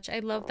so much. I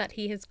love that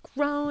he has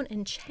grown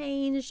and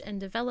changed and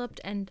developed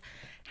and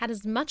had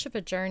as much of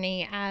a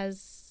journey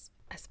as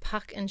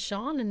Puck and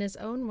Sean in his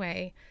own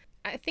way.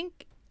 I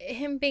think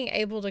him being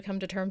able to come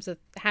to terms with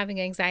having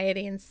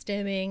anxiety and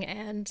stimming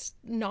and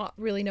not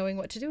really knowing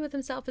what to do with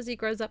himself as he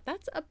grows up,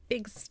 that's a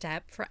big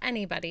step for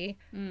anybody.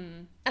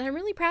 And I'm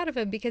really proud of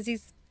him because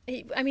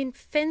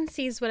Finn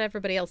sees what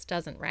everybody else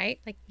doesn't, right?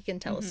 Like, he can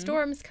tell a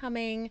storm's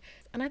coming.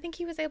 And I think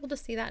he was able to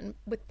see that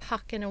with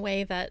Puck in a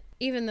way that,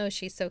 even though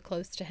she's so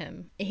close to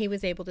him, he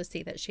was able to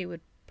see that she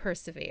would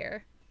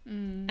persevere.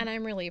 And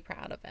I'm really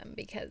proud of him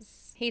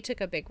because he took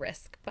a big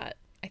risk, but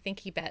I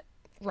think he bet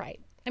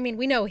right. I mean,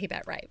 we know he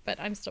bet right, but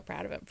I'm still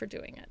proud of him for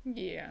doing it.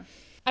 Yeah.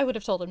 I would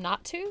have told him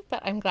not to,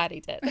 but I'm glad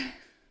he did.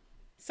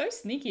 So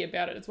sneaky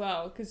about it as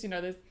well, because,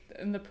 there's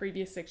in the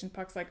previous section,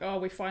 Puck's like, oh,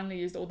 we finally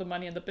used all the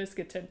money in the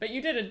biscuit tin, but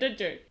you didn't, did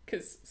you?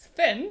 Because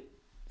Finn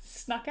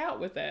snuck out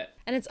with it.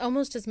 And it's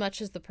almost as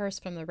much as the purse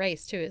from the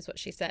race, too, is what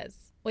she says.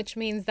 Which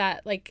means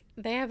that,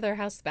 they have their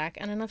house back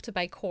and enough to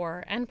buy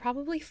Core and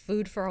probably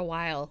food for a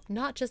while,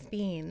 not just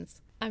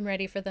beans. I'm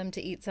ready for them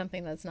to eat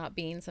something that's not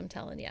beans, I'm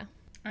telling you.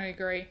 I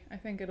agree. I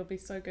think it'll be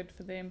so good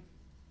for them.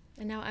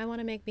 And now I want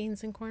to make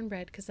beans and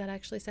cornbread because that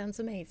actually sounds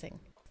amazing.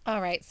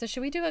 All right, so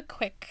should we do a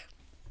quick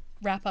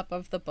wrap up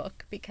of the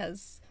book,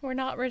 because we're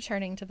not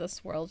returning to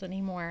this world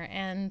anymore,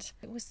 and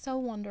it was so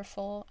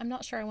wonderful. I'm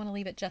not sure I want to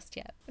leave it just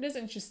yet. It is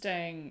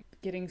interesting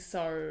getting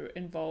so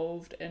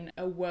involved in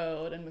a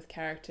world and with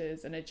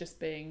characters and it just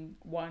being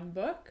one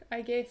book,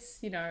 I guess.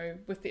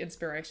 With the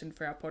inspiration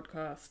for our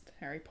podcast,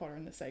 Harry Potter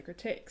and the Sacred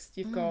Text,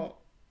 you've got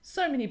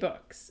so many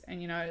books,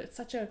 and it's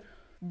such a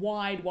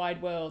wide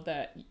world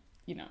that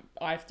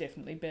I've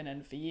definitely been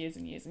in for years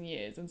and years and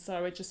years. And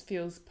so it just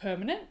feels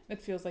permanent.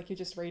 It feels like you're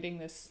just reading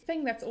this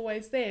thing that's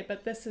always there.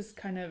 But this is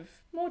kind of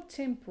more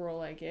temporal,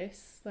 I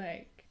guess.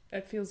 Like,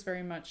 it feels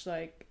very much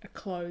like a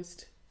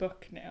closed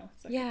book now.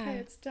 It's like, okay,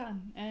 it's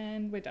done.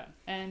 And we're done.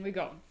 And we're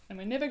gone. And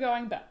we're never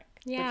going back.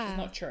 Yeah. Which is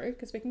not true,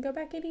 because we can go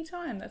back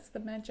anytime. That's the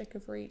magic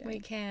of reading.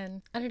 We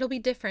can. And it'll be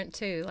different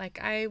too. Like,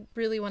 I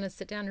really want to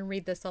sit down and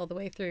read this all the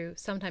way through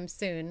sometime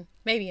soon,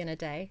 maybe in a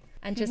day,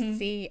 and just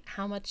see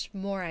how much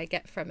more I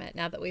get from it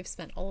now that we've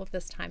spent all of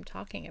this time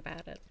talking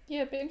about it.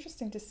 Yeah, it'd be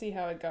interesting to see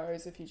how it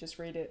goes if you just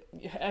read it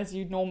as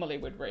you normally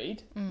would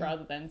read,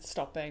 rather than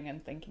stopping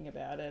and thinking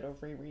about it or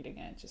rereading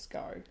it. Just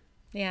go.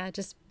 Yeah,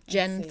 just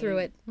gen through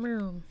it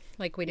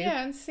like we do.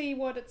 Yeah, and see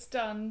what it's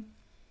done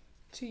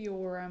to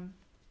your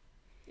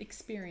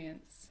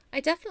experience. I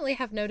definitely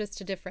have noticed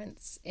a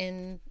difference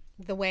in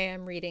the way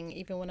I'm reading,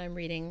 even when I'm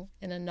reading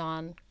in a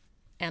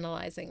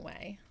non-analyzing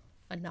way.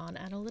 A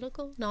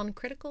non-analytical,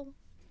 non-critical,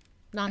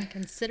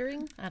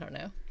 non-considering, I don't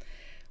know.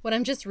 When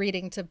I'm just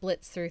reading to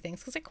blitz through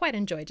things, because I quite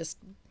enjoy just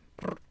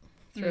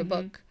through a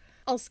book.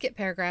 I'll skip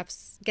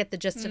paragraphs, get the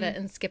gist of it,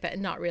 and skip it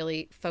and not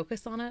really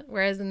focus on it.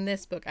 Whereas in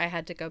this book, I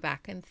had to go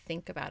back and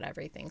think about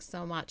everything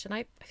so much. And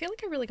I feel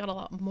like I really got a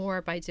lot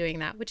more by doing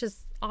that, which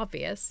is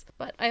obvious.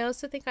 But I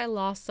also think I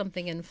lost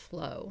something in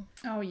flow.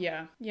 Oh,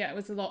 yeah. Yeah, it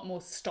was a lot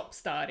more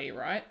stop-starty,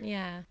 right?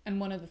 Yeah. And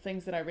one of the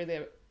things that I really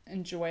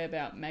enjoy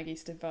about Maggie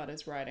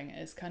Stiefvater's writing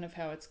is kind of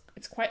how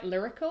it's quite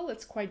lyrical.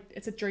 It's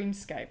a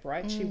dreamscape,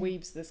 right? She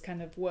weaves this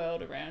kind of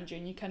world around you,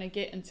 and you kind of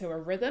get into a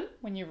rhythm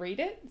when you read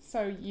it.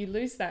 So you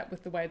lose that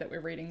with the way that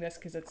we're reading this,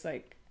 because it's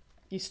like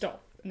you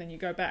stop and then you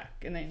go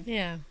back and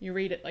then you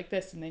read it like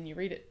this and then you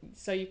read it.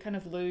 So you kind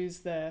of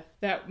lose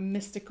that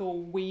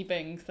mystical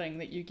weaving thing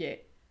that you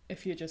get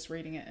if you're just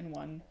reading it in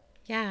one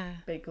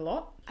big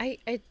lot.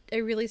 I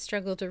really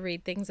struggle to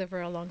read things over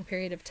a long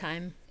period of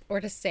time, or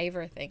to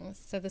savor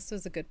things. So this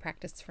was a good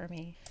practice for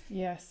me.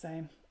 Yeah,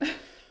 same.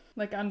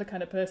 Like, I'm the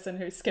kind of person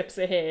who skips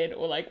ahead,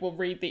 or like will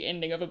read the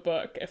ending of a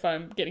book if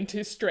I'm getting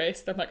too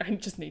stressed. I'm like, I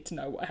just need to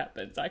know what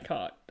happens. I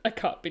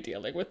can't be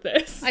dealing with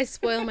this. I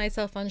spoil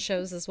myself on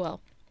shows as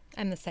well.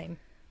 I'm the same.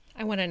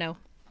 I want to know.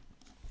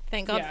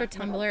 Thank God Yeah, for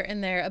Tumblr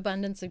and their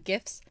abundance of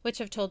GIFs, which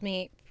have told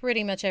me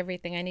pretty much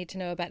everything I need to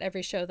know about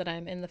every show that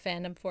I'm in the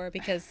fandom for,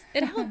 because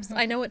it helps.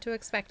 I know what to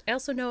expect. I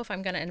also know if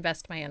I'm going to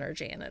invest my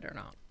energy in it or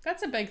not.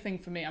 That's a big thing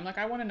for me. I'm like,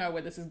 I want to know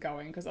where this is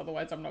going, because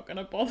otherwise I'm not going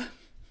to bother.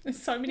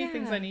 There's so many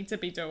things I need to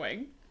be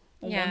doing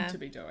or want to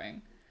be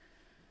doing.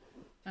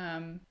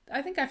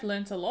 I think I've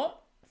learnt a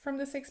lot from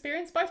this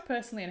experience, both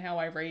personally and how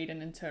I read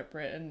and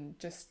interpret, and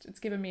just it's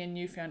given me a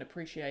newfound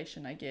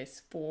appreciation, I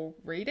guess, for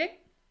reading.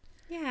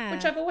 Yeah.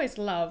 Which I've always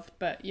loved,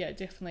 but yeah,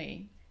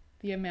 definitely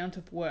the amount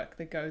of work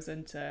that goes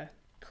into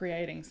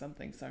creating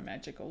something so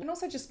magical. And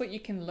also just what you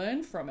can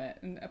learn from it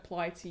and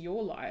apply to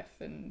your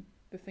life and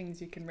the things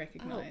you can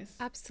recognize.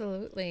 Oh,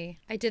 absolutely.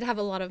 I did have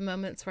a lot of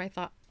moments where I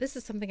thought, this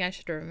is something I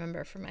should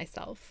remember for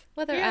myself.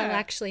 Whether I'll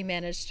actually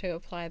manage to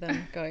apply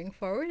them going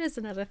forward is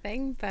another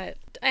thing. But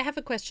I have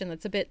a question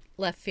that's a bit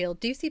left field.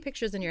 Do you see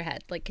pictures in your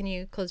head? Like, can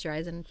you close your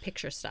eyes and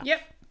picture stuff?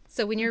 Yep.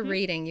 So when you're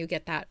reading, you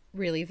get that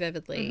really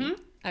vividly.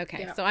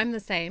 Okay, so I'm the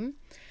same.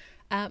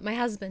 My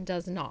husband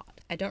does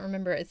not. I don't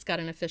remember it's got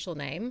an official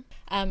name.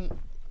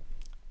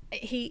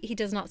 He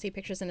does not see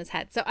pictures in his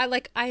head. So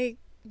I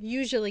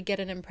usually get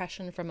an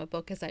impression from a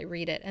book as I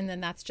read it, and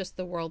then that's just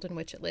the world in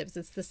which it lives.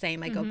 It's the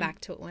same. I go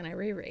back to it when I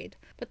reread.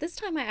 But this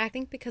time I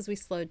think because we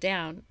slowed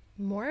down,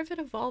 more of it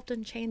evolved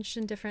and changed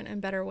in different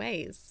and better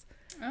ways.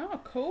 Oh,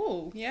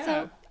 cool. Yeah.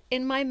 So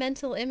in my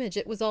mental image,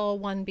 it was all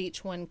one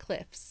beach, one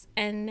cliffs.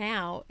 And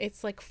now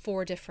it's like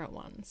 4 different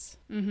ones.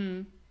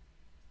 Mm-hmm.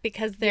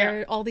 Because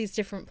there are all these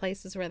different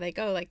places where they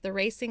go. Like the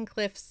racing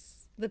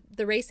cliffs,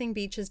 the racing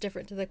beach is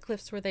different to the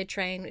cliffs where they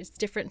train. It's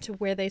different to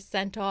where they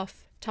sent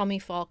off Tommy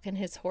Falk and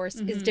his horse.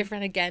 Is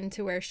different again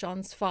to where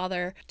Sean's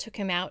father took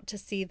him out to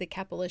see the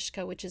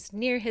Kapelishka, which is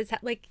near his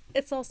house. Like,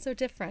 it's all so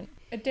different.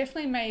 It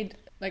definitely made,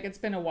 like, it's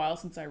been a while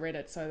since I read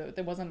it, so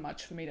there wasn't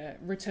much for me to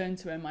return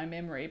to in my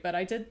memory. But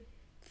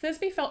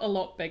Thisbe felt a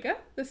lot bigger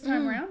this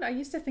time around. I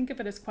used to think of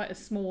it as quite a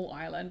small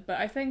island, but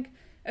I think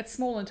it's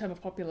small in terms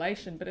of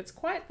population, but there's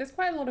quite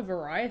a lot of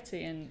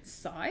variety in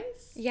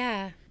size.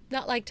 Yeah.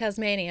 Not like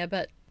Tasmania,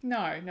 but...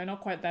 No, not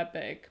quite that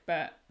big,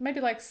 but maybe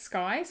like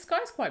Skye.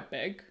 Skye's quite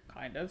big,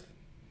 kind of.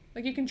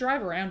 Like, you can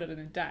drive around it in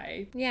a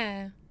day.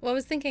 Yeah. Well, I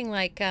was thinking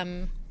like,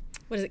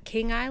 what is it,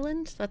 King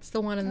Island? That's the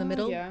one in the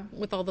middle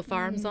with all the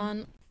farms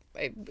on.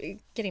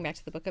 Getting back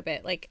to the book a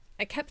bit, like,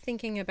 I kept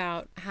thinking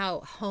about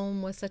how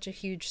home was such a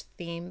huge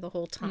theme the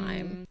whole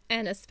time.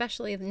 And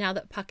especially now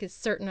that Puck is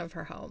certain of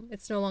her home.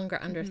 It's no longer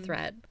under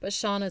threat. But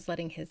Sean is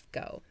letting his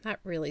go. That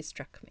really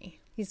struck me.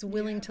 He's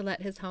willing to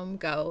let his home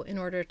go in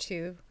order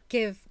to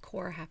give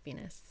Cor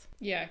happiness.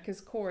 Yeah, because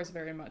Cor is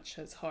very much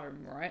his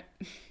home, right?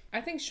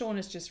 I think Sean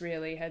has just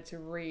really had to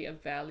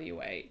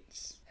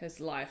reevaluate his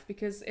life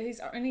because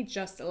he's only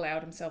just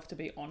allowed himself to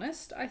be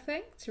honest, I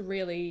think, to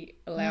really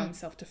allow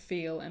himself to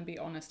feel and be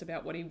honest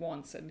about what he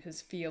wants and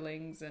his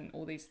feelings and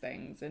all these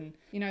things. And,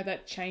 you know,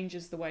 that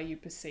changes the way you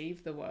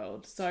perceive the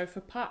world. So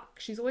for Puck,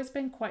 she's always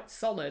been quite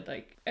solid.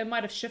 Like, it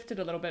might have shifted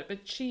a little bit,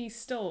 but she's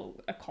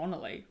still a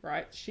Connolly,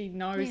 right? She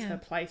knows her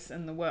place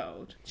in the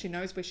world. She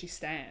knows where she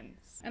stands.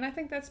 And I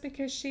think that's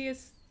because she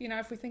is, you know,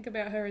 if we think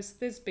about her as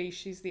Thisbe,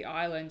 she's the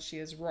island, she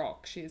is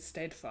rock, she is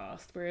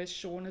steadfast, whereas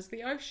Sean is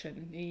the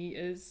ocean. He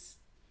is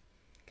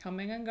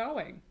coming and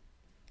going,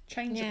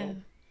 changeable. Yeah.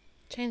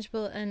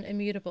 Changeable and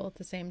immutable at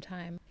the same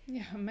time.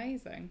 Yeah,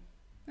 amazing.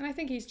 And I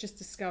think he's just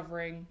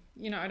discovering,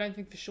 you know, I don't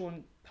think for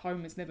Sean,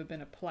 home has never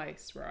been a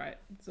place, right?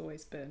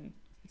 It's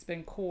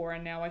been Cor,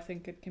 and now I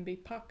think it can be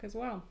Puck as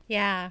well.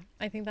 Yeah,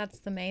 I think that's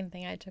the main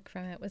thing I took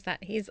from it, was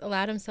that he's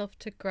allowed himself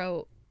to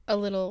grow a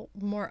little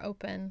more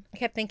open. I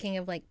kept thinking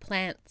of like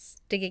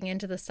plants digging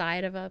into the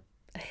side of a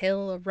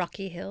hill, a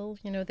rocky hill.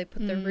 You know, they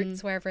put their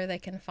roots wherever they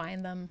can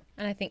find them.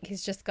 And I think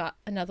he's just got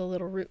another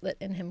little rootlet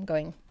in him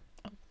going,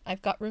 oh,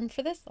 I've got room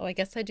for this? Oh, I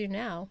guess I do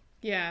now.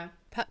 Yeah.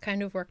 Puck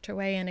kind of worked her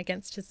way in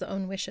against his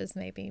own wishes,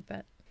 maybe,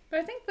 but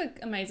I think the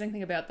amazing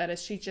thing about that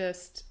is she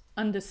just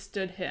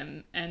understood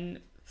him and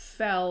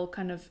fell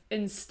kind of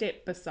in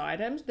step beside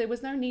him. There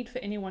was no need for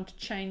anyone to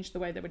change the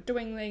way they were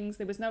doing things.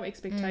 There was no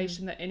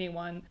expectation that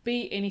anyone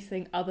be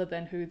anything other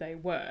than who they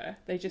were.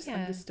 They just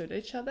understood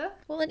each other.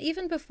 Well, and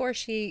even before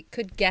she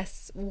could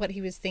guess what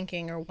he was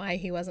thinking or why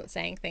he wasn't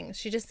saying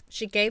things,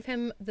 she gave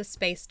him the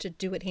space to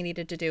do what he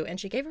needed to do, and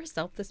she gave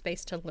herself the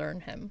space to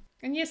learn him.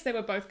 And yes, they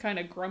were both kind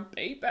of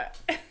grumpy, but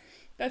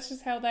that's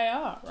just how they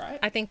are, right?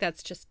 I think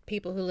that's just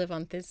people who live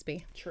on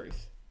Thisbe.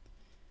 Truth.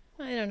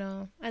 I don't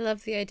know. I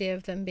love the idea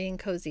of them being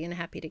cozy and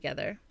happy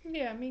together.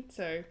 Yeah, me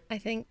too. I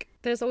think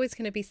there's always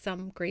going to be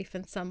some grief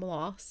and some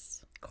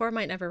loss. Cor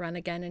might never run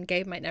again and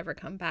Gabe might never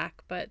come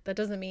back, but that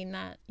doesn't mean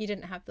that you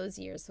didn't have those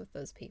years with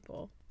those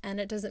people. And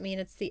it doesn't mean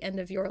it's the end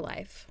of your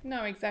life.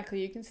 No,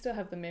 exactly. You can still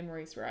have the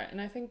memories, right?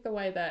 And I think the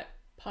way that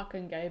Puck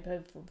and Gabe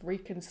have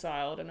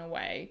reconciled in a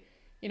way,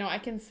 you know, I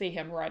can see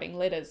him writing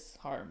letters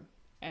home.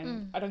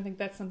 And I don't think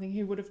that's something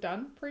he would have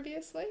done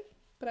previously,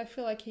 but I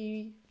feel like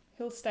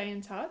he'll stay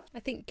in touch. I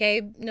think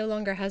Gabe no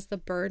longer has the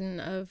burden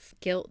of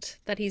guilt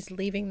that he's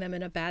leaving them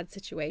in a bad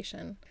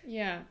situation.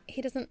 Yeah.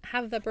 He doesn't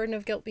have the burden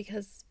of guilt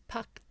because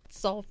Puck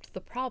solved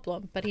the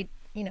problem, but he,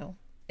 you know,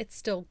 it's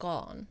still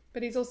gone.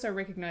 But he's also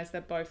recognised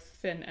that both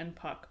Finn and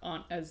Puck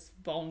aren't as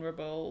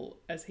vulnerable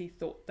as he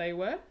thought they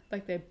were.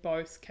 Like, they're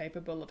both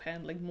capable of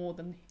handling more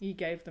than he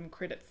gave them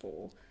credit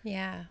for.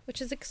 Yeah,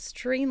 which is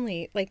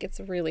extremely, like,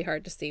 it's really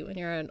hard to see when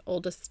you're an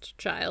oldest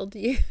child.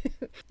 You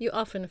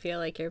often feel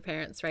like your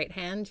parent's right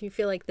hand. You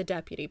feel like the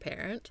deputy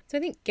parent. So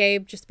I think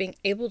Gabe just being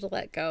able to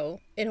let go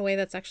in a way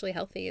that's actually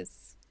healthy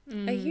is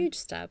a huge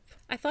step.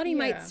 I thought he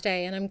might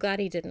stay, and I'm glad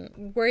he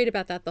didn't. Worried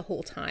about that the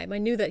whole time. I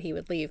knew that he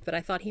would leave, but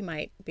I thought he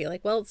might be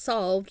like, well, it's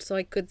solved, so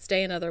I could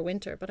stay another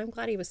winter. But I'm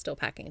glad he was still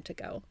packing to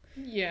go.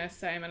 Yeah,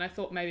 same. And I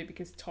thought maybe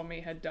because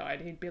Tommy had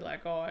died, he'd be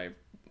like, oh,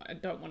 I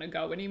don't want to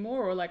go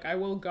anymore, or like, I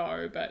will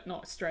go, but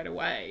not straight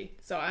away.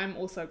 So I'm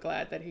also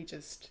glad that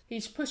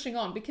he's pushing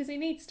on because he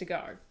needs to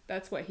go.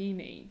 That's what he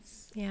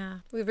needs. Yeah,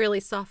 we've really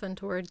softened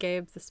toward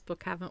Gabe this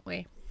book, haven't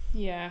we?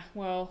 Yeah,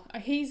 well,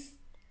 he's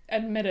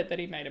admitted that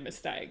he made a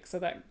mistake, so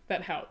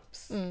that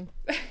helps.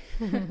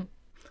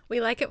 We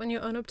like it when you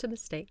own up to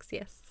mistakes,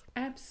 yes.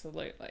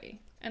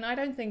 Absolutely. And I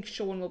don't think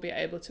Sean will be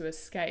able to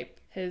escape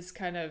his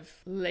kind of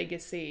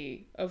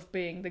legacy of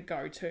being the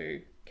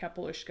go-to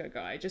Kapelushka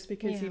guy. Just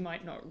because he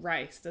might not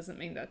race doesn't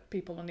mean that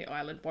people on the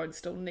island won't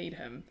still need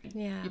him.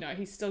 Yeah. You know,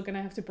 he's still going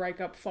to have to break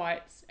up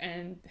fights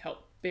and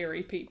help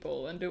bury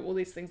people and do all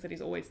these things that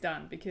he's always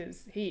done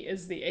because he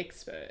is the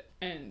expert,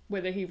 and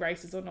whether he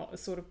races or not is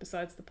sort of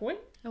besides the point.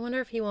 I wonder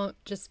if he won't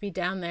just be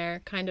down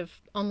there kind of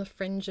on the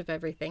fringe of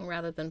everything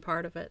rather than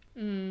part of it.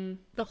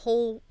 The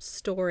whole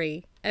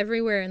story,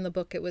 everywhere in the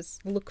book, it was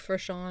look for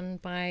Sean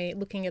by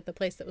looking at the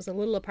place that was a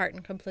little apart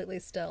and completely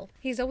still.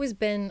 He's always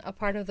been a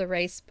part of the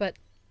race, but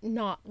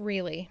not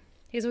really.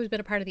 He's always been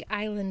a part of the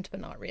island,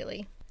 but not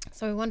really.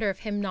 So I wonder if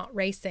him not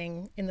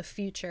racing in the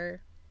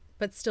future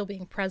but still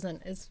being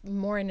present is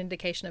more an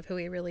indication of who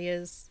he really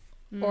is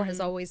or has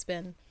always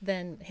been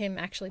than him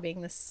actually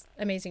being this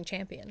amazing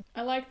champion.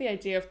 I like the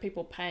idea of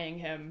people paying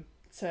him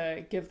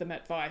to give them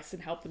advice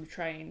and help them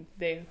train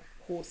their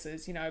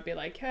horses. You know, be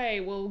like, hey,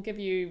 we'll give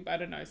you, I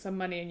don't know, some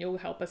money and you'll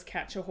help us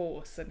catch a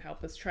horse and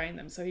help us train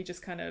them. So he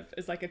just kind of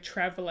is like a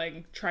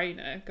traveling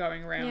trainer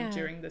going around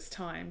during this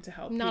time to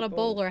help Not people. a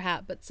bowler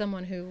hat, but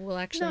someone who will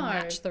actually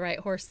match the right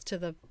horse to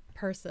the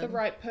person. The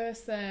right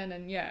person,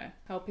 and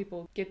help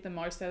people get the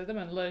most out of them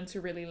and learn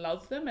to really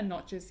love them and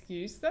not just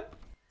use them.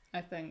 I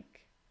think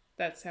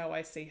that's how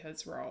I see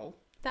his role.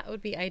 That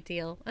would be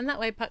ideal. And that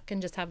way Puck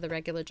can just have the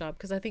regular job,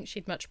 because I think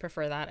she'd much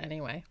prefer that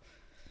anyway.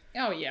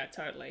 Oh yeah,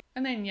 totally.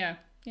 And then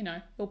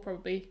he'll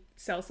probably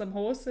sell some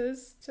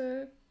horses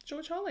to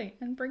George Holly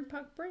and bring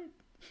Puck bread.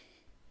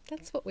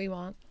 That's what we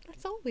want.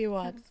 That's all we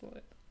want.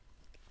 Absolutely.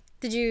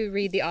 Did you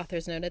read the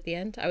author's note at the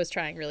end? I was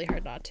trying really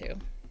hard not to.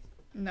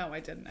 No, I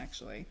didn't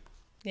actually.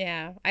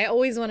 Yeah, I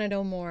always want to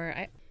know more.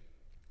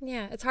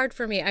 It's hard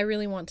for me. I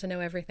really want to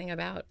know everything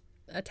about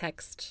a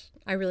text.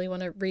 I really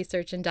want to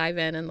research and dive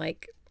in and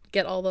like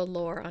get all the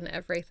lore on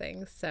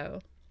everything.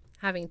 So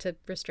having to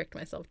restrict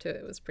myself to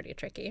it was pretty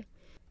tricky.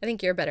 I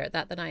think you're better at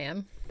that than I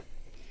am.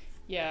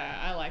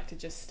 Yeah, I like to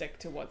just stick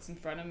to what's in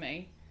front of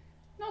me.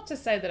 Not to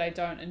say that I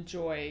don't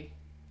enjoy...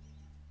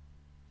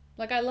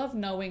 Like, I love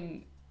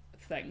knowing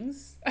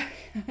things.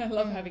 I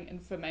love having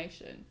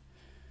information.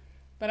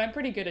 But I'm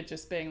pretty good at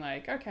just being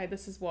like, okay,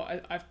 this is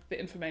what I've the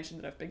information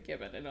that I've been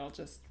given, and I'll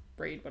just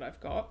read what I've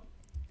got.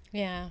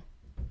 Yeah.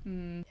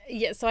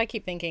 Yeah, so I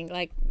keep thinking,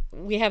 like,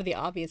 we have the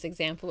obvious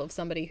example of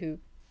somebody who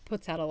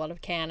puts out a lot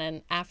of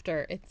canon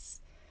after it's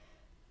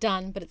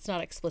done, but it's not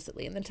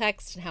explicitly in the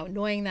text, and how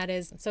annoying that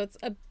is. So it's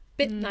a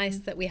bit nice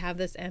that we have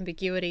this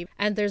ambiguity,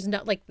 and there's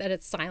not like that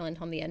it's silent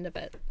on the end of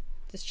it.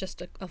 It's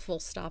just a full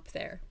stop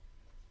there.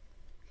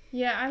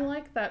 Yeah, I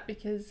like that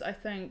because I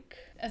think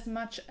as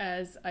much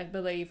as I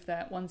believe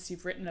that once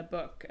you've written a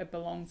book, it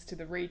belongs to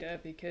the reader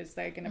because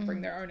they're going to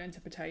bring their own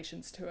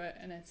interpretations to it,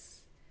 and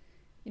it's,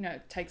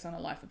 it takes on a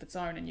life of its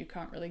own, and you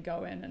can't really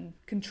go in and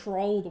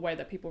control the way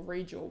that people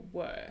read your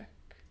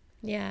work.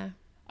 Yeah.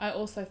 I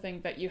also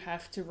think that you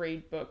have to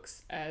read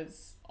books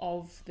as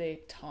of their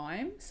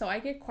time. So I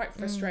get quite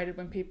frustrated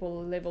when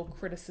people level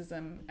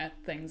criticism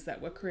at things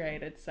that were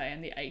created, say,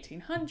 in the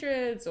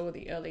 1800s or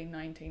the early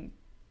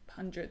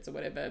 1900s or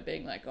whatever,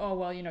 being like, oh,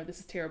 well, this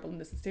is terrible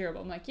and this is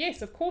terrible. I'm like,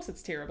 yes, of course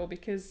it's terrible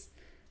because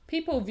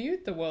people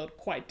viewed the world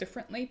quite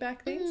differently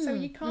back then. So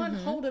you can't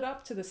hold it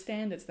up to the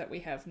standards that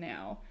we have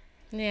now.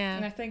 Yeah.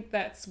 And I think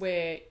that's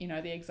where,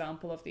 the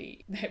example of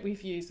that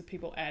we've used of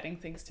people adding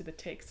things to the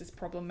text is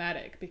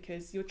problematic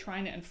because you're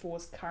trying to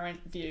enforce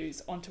current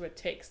views onto a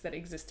text that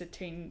existed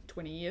 10,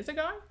 20 years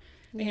ago.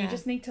 And you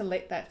just need to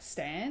let that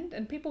stand,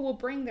 and people will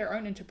bring their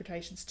own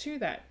interpretations to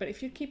that. But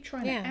if you keep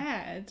trying to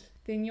add,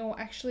 then you're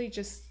actually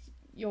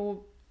you're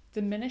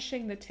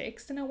diminishing the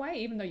text in a way,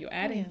 even though you're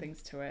adding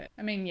things to it.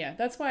 I mean,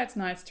 that's why it's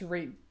nice to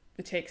read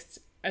the text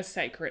as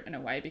sacred in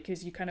a way,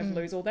 because you kind of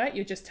lose all that.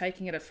 You're just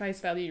taking it at face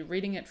value,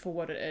 reading it for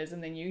what it is,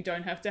 and then you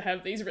don't have to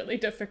have these really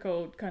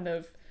difficult kind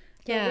of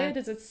where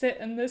does it sit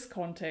in this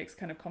context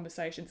kind of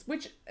conversations,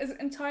 which is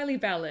entirely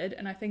valid,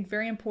 and I think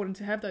very important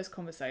to have those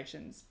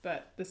conversations,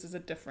 but this is a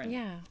different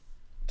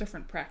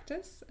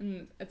practice,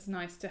 and it's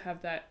nice to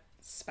have that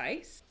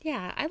space.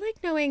 Yeah, I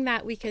like knowing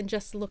that we can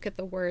just look at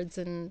the words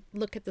and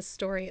look at the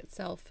story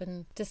itself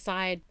and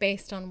decide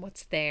based on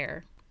what's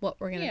there what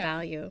we're going to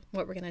value,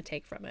 what we're going to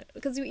take from it.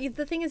 Because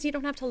the thing is, you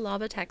don't have to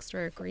love a text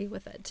or agree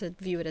with it to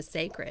view it as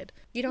sacred.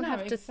 You don't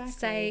have to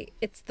say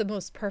it's the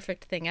most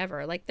perfect thing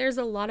ever. Like, there's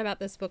a lot about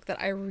this book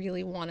that I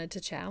really wanted to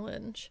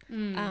challenge.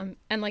 And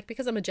like,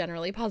 because I'm a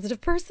generally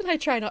positive person, I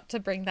try not to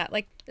bring that.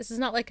 Like, this is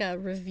not like a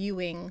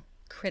reviewing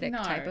critic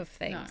type of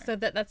thing. So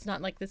that's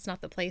not like, it's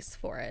not the place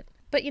for it.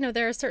 But, you know,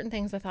 there are certain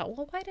things I thought,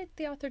 well, why did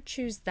the author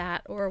choose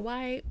that? Or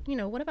why, you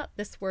know, what about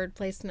this word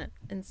placement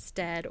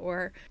instead?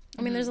 Or,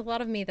 I mean, there's a lot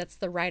of me that's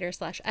the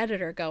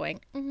writer/editor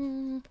going,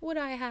 would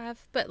I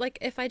have? But, like,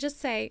 if I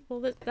just say,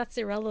 well, that's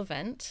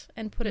irrelevant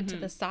and put it to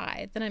the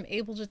side, then I'm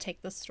able to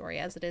take the story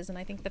as it is. And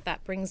I think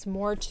that brings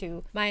more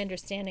to my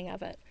understanding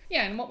of it.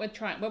 Yeah, and what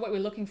we're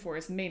looking for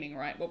is meaning,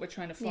 right? What we're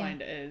trying to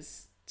find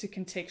is to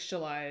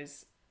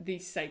contextualize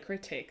these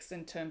sacred texts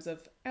in terms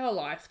of our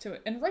life,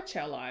 to enrich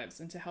our lives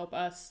and to help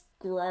us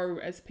grow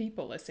as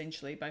people,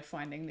 essentially, by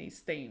finding these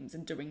themes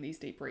and doing these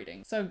deep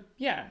readings. So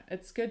yeah,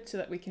 it's good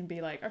that we can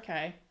be like,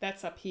 okay,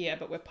 that's up here,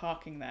 but we're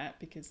parking that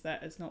because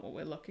that is not what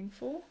we're looking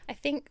for. I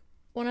think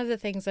one of the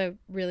things I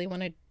really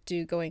want to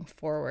do going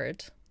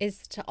forward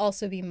is to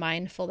also be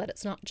mindful that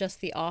it's not just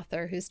the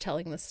author who's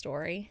telling the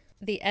story.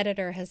 The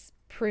editor has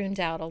pruned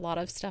out a lot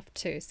of stuff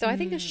too. So I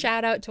think a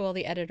shout out to all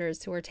the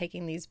editors who are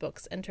taking these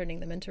books and turning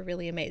them into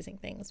really amazing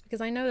things,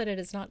 because I know that it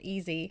is not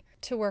easy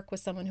to work with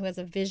someone who has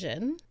a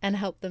vision and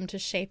help them to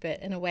shape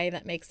it in a way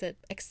that makes it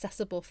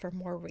accessible for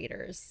more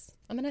readers.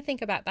 I'm going to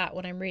think about that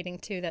when I'm reading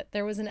too, that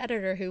there was an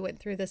editor who went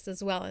through this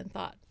as well and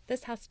thought,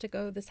 this has to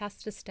go, this has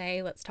to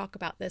stay, let's talk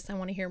about this, I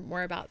want to hear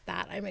more about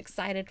that, I'm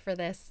excited for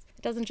this.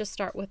 It doesn't just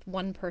start with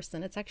one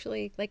person, it's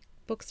actually like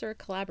books are a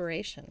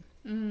collaboration.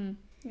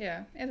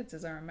 Yeah,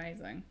 editors are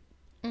amazing.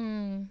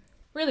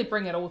 Really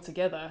bring it all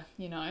together,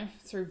 you know,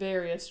 through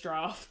various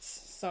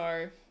drafts.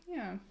 So,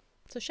 yeah.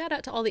 So shout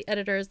out to all the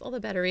editors, all the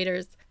beta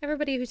readers,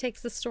 everybody who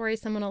takes the story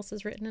someone else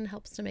has written and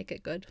helps to make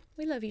it good.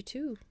 We love you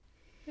too.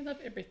 We love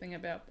everything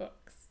about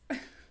books.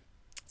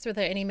 So were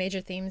there any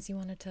major themes you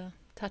wanted to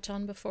touch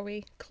on before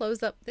we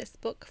close up this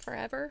book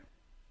forever?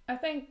 I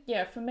think,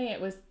 yeah, for me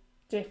it was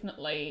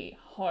definitely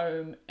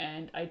home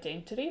and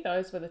identity.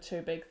 Those were the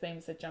two big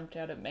themes that jumped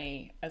out at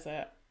me as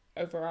a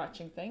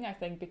overarching thing, I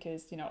think,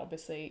 because, you know,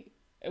 obviously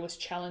it was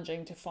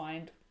challenging to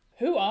find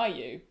who are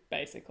you,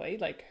 basically,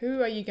 like who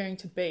are you going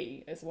to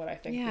be is what I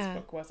think this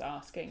book was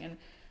asking, and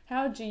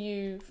how do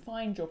you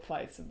find your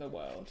place in the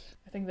world.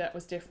 I think that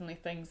was definitely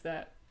things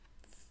that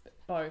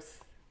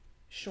both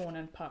Sean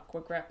and Puck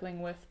were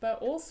grappling with, but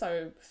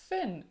also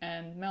Finn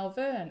and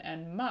Malvern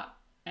and Mutt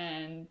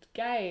and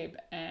Gabe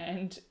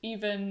and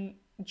even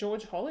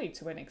George Holly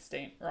to an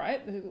extent,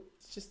 right?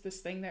 It's just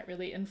this thing that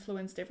really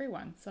influenced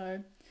everyone.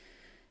 So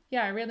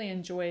yeah, I really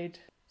enjoyed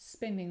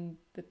spending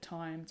the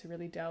time to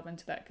really delve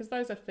into that, because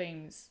those are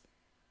themes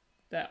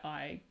that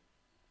I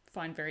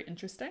find very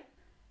interesting.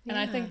 And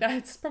I think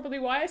that's probably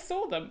why I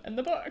saw them in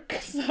the book.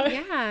 So.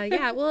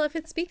 Yeah. Well, if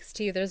it speaks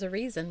to you, there's a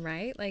reason,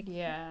 right? Like,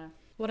 yeah.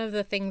 One of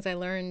the things I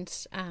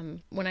learned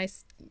when I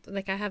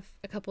have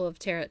a couple of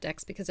tarot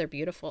decks because they're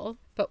beautiful,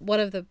 but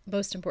one of the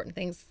most important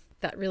things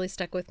that really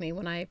stuck with me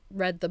when I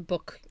read the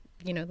book,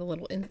 you know, the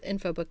little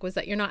info book, was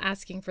that you're not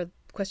asking for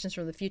questions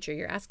from the future.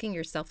 You're asking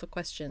yourself a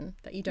question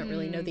that you don't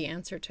really know the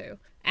answer to.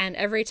 And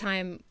every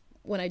time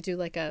when I do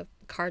like a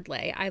card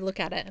lay, I look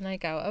at it and I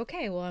go,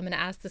 okay, well, I'm going to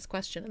ask this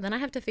question. And then I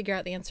have to figure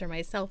out the answer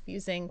myself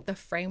using the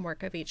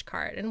framework of each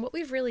card. And what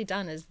we've really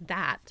done is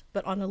that,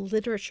 but on a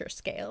literature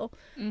scale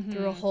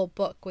through a whole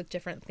book with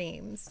different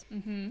themes.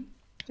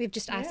 We've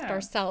just asked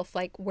ourselves,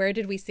 like, where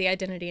did we see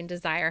identity and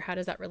desire? How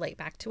does that relate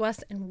back to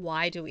us? And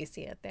why do we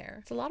see it there?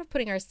 It's a lot of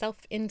putting ourselves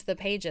into the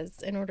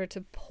pages in order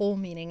to pull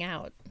meaning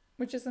out.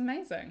 Which is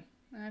amazing.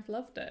 I've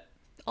loved it.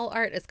 All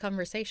art is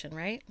conversation,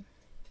 right?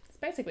 It's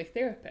basically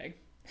therapy.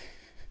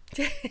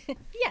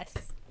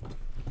 Yes,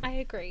 I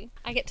agree.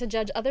 I get to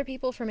judge other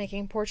people for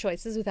making poor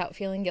choices without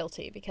feeling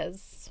guilty,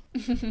 because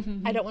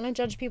I don't want to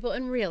judge people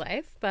in real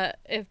life, but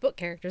if book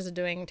characters are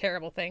doing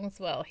terrible things,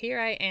 well, here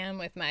I am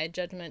with my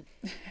judgment.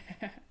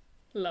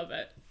 Love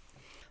it.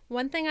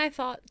 One thing I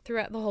thought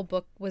throughout the whole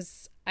book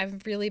was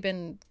I've really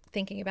been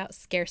thinking about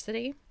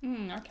scarcity.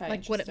 Okay.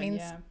 Like what it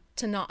means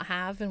to not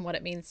have and what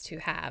it means to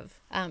have.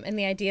 And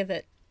the idea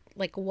that,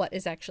 like, what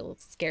is actual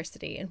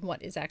scarcity and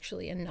what is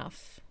actually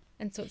enough.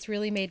 And so it's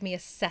really made me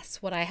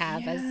assess what I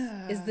have as,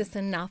 is this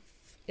enough?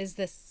 Is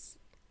this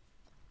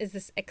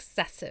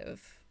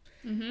excessive?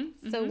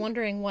 So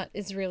wondering what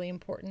is really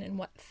important and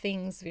what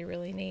things we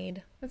really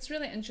need. That's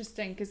really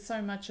interesting, because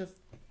so much of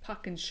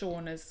Puck and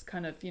Sean is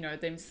kind of, you know,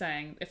 them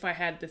saying, if I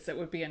had this, it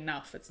would be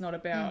enough. It's not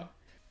about,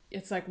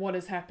 it's like, what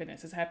is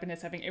happiness? Is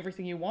happiness having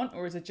everything you want,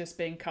 or is it just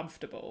being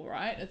comfortable,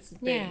 right? It's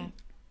being,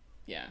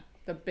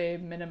 the bare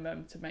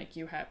minimum to make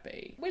you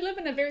happy. We live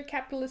in a very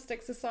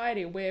capitalistic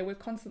society where we're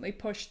constantly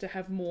pushed to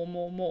have more,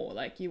 more, more.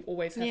 Like, you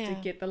always have to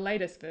get the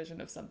latest version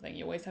of something.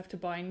 You always have to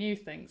buy new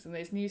things, and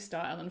there's new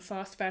style and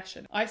fast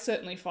fashion. I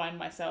certainly find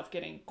myself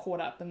getting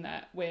caught up in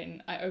that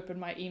when I open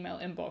my email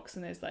inbox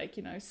and there's like,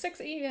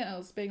 6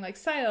 emails being like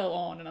sale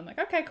on, and I'm like,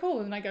 okay, cool.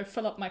 And then I go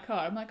fill up my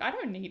cart. I'm like, I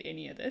don't need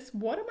any of this.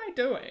 What am I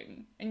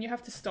doing? And you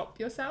have to stop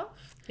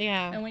yourself.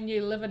 Yeah. And when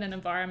you live in an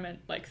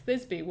environment like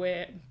Thisbe,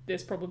 where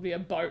there's probably a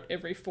boat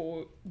every 4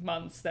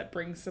 months that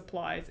brings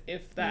supplies,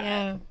 if that.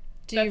 Yeah.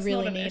 Do that's you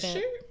really not an need issue.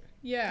 it?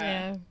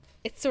 Yeah.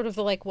 It's sort of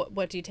the like,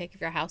 what do you take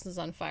if your house is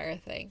on fire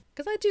thing?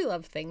 Because I do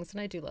love things,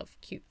 and I do love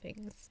cute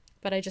things.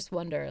 But I just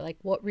wonder, like,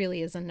 what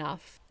really is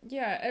enough?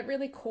 Yeah, it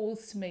really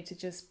calls to me to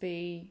just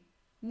be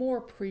more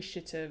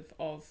appreciative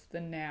of the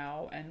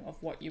now and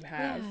of what you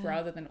have,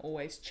 rather than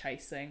always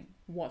chasing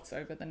what's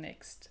over the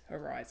next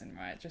horizon,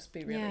 right? Just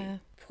be really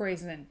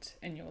present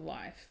in your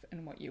life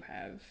and what you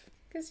have.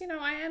 Because,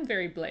 I am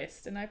very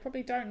blessed, and I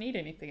probably don't need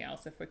anything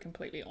else, if we're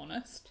completely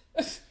honest.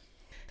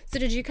 So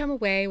did you come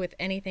away with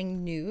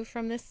anything new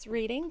from this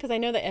reading? Because I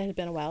know that it had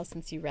been a while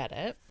since you read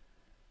it.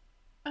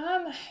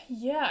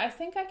 Yeah, I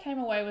think I came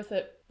away with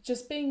it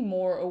just being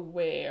more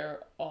aware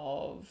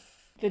of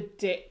the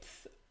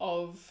depth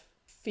of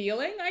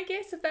feeling, I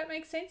guess, if that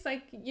makes sense.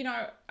 Like,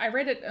 I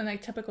read it in a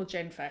typical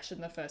Jen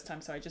fashion the first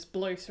time, so I just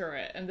blew through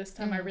it. And this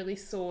time I really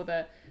saw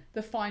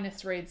the finer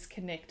threads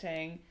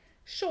connecting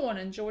Sean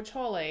and George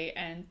Holly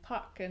and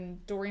Puck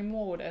and Dory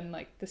Maud and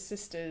like the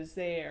sisters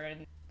there,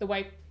 and the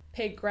way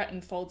Peg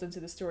Grattan folds into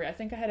the story. I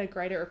think I had a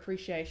greater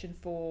appreciation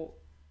for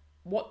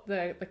what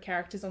the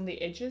characters on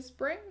the edges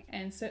bring,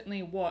 and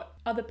certainly what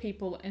other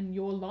people in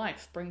your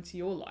life bring to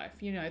your life.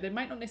 They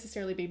might not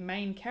necessarily be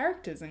main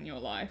characters in your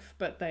life,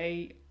 but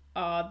they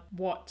are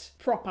what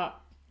prop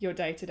up your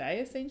day to day,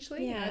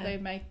 essentially. Yeah. They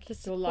make The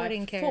your life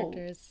supporting full.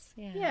 characters.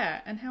 Yeah.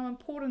 Yeah, and how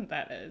important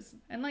that is.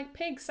 And like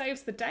Peg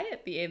saves the day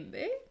at the end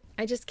there.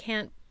 I just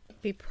can't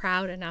be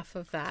proud enough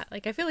of that.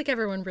 Like, I feel like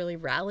everyone really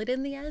rallied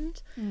in the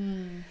end.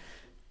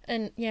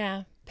 And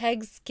yeah,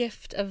 Peg's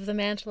gift of the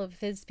mantle of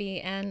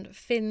Thisbe, and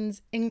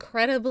Finn's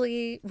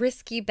incredibly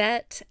risky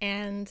bet,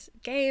 and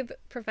Gabe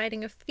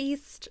providing a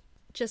feast,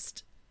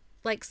 just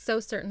like so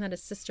certain that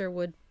his sister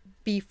would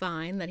be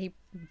fine, that he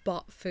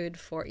bought food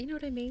for. You know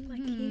what I mean?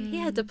 Like, he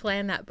had to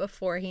plan that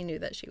before he knew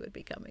that she would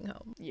be coming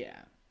home.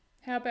 Yeah.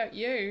 How about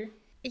you?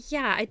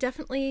 Yeah, I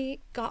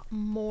definitely got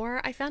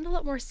more. I found a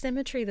lot more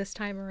symmetry this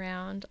time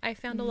around. I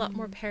found a lot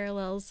more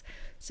parallels.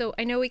 So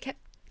I know we kept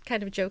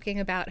kind of joking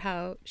about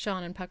how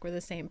Sean and Puck were the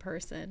same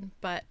person,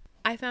 but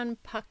I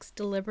found Puck's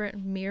deliberate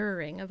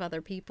mirroring of other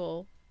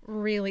people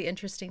really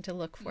interesting to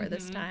look for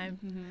this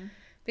time.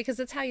 Because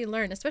it's how you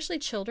learn, especially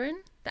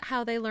children, that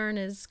how they learn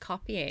is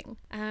copying.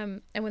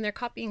 And when they're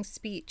copying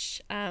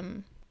speech,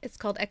 it's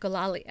called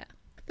echolalia.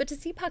 But to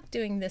see Puck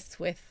doing this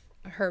with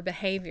her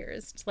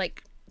behaviors,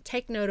 like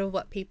take note of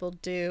what people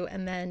do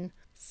and then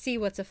see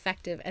what's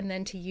effective and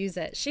then to use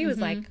it. She was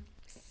like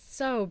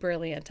so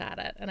brilliant at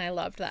it, and I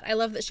loved that. I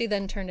love that she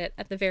then turned it,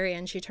 at the very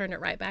end, she turned it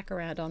right back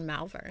around on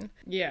Malvern.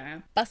 Yeah.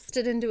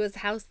 Busted into his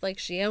house like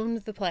she owned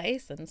the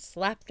place and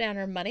slapped down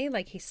her money,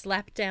 like he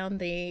slapped down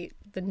the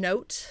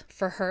note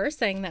for her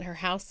saying that her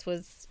house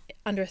was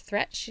under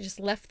threat. She just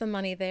left the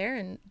money there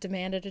and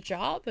demanded a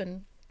job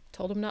and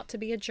told him not to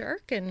be a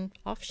jerk, and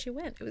off she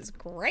went. It was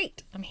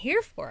great. I'm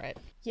here for it.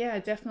 Yeah,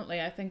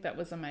 definitely. I think that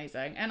was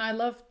amazing. And I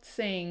loved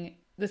seeing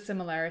the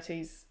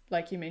similarities,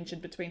 like you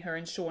mentioned, between her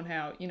and Sean,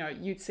 how,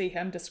 you'd see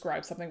him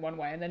describe something one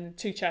way and then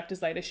 2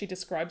 chapters later she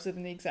describes it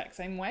in the exact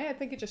same way. I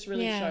think it just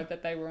really showed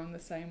that they were on the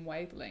same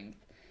wavelength.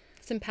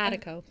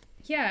 Simpatico.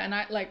 Yeah, and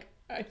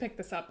I picked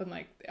this up in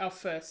like our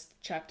first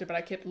chapter, but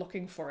I kept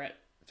looking for it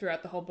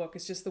throughout the whole book.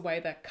 It's just the way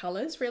that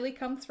colours really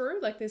come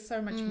through. Like, there's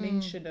so much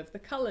mention of the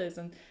colours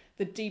and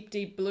the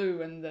deep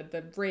blue and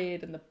the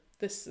red and the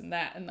this and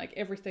that, and like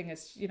everything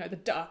is, the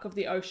dark of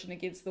the ocean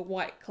against the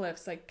white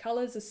cliffs. Like,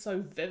 colours are so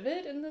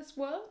vivid in this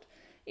world.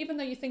 Even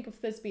though you think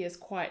of Thisbe as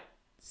quite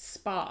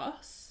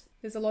sparse,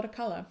 there's a lot of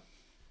colour.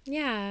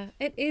 Yeah,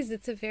 it is.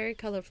 It's a very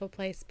colourful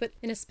place, but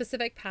in a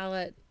specific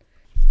palette.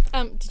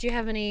 Did you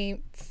have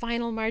any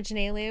final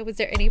marginalia? Was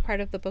there any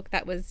part of the book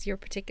that was your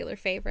particular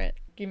favourite?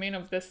 You mean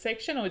of this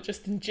section or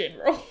just in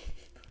general?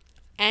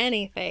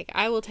 Anything.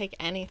 I will take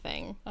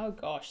anything. Oh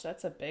gosh,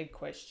 that's a big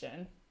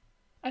question.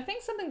 I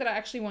think something that I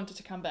actually wanted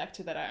to come back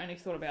to that I only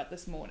thought about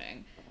this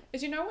morning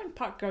is, when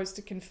Puck goes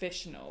to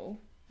confessional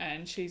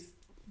and she's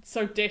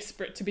so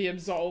desperate to be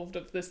absolved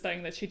of this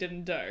thing that she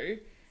didn't do,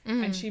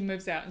 and she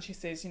moves out and she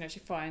says, she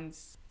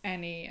finds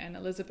Annie and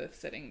Elizabeth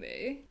sitting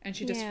there, and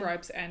she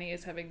describes Annie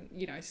as having,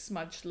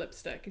 smudged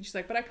lipstick, and she's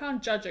like, but I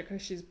can't judge her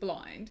because she's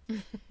blind.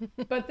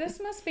 But this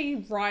must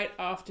be right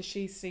after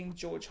she's seen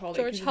George Holly.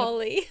 George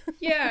Holly.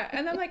 Yeah,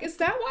 and I'm like, is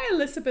that why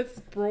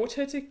Elizabeth brought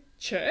her to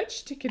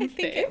church to confess? I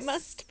think it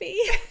must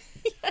be.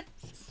 Yes.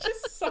 It's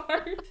just so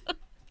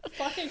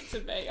funny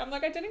to me. I'm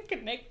like, I didn't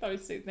connect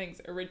those 2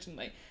 things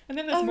originally, and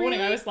then this morning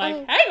really? I was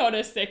like, hang on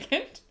a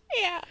second.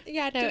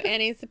 Yeah, no,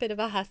 Annie's a bit of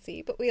a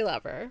hussy, but we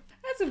love her.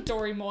 As if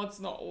Dory Maud's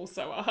not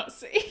also a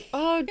hussy.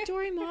 Oh,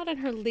 Dory Maud and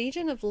her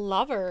legion of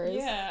lovers.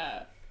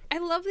 Yeah. I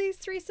love these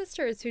three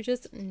sisters who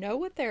just know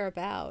what they're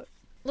about.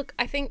 Look,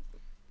 I think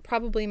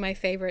probably my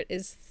favorite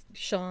is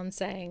Sean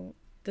saying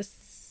the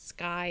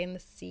sky and the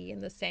sea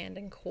and the sand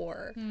and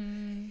core.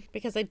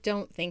 Because I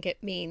don't think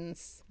it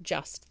means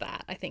just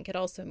that. I think it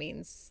also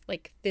means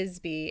like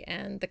Thisbe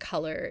and the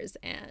colors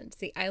and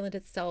the island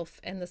itself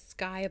and the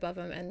sky above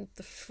him and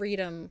the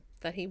freedom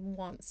that he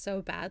wants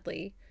so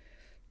badly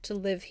to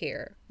live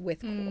here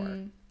with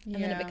Core. And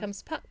then it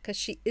becomes Puck because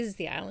she is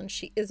the island.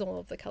 She is all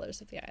of the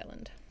colors of the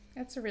island.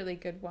 That's a really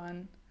good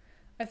one.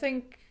 I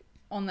think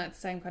on that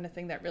same kind of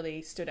thing that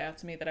really stood out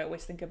to me that I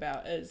always think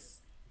about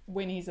is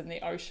when he's in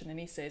the ocean and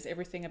he says,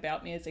 everything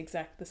about me is the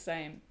exact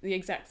same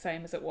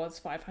as it was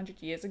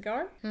 500 years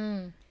ago.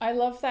 I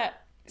love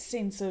that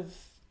sense of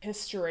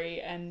history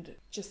and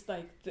just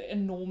like the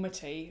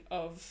enormity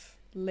of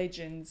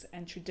legends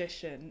and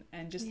tradition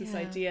and just this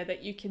idea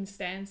that you can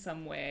stand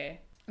somewhere.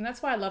 And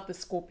that's why I love the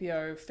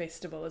Scorpio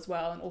festival as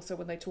well, and also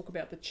when they talk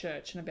about the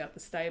church and about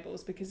the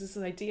stables, because it's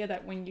this idea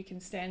that when you can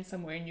stand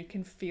somewhere and you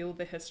can feel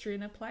the history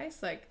in a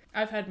place. Like,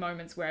 I've had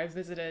moments where I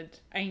visited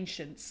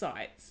ancient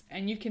sites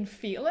and you can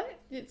feel it.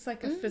 It's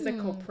like a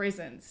physical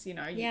presence, you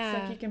know. It's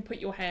like you can put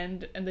your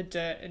hand in the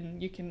dirt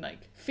and you can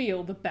like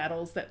feel the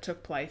battles that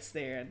took place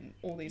there and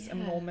all these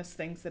enormous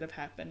things that have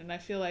happened. And I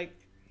feel like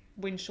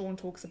when Sean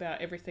talks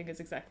about everything is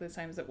exactly the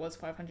same as it was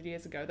 500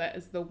 years ago, that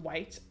is the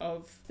weight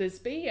of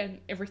Thisbe and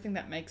everything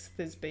that makes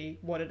Thisbe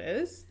what it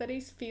is that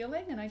he's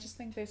feeling. And I just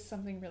think there's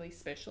something really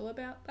special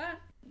about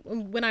that.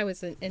 When I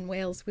was in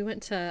Wales, we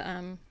went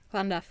to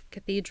Llandaff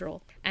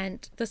Cathedral,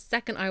 and the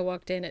second I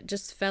walked in, it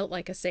just felt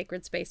like a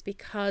sacred space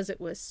because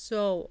it was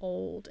so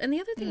old. And the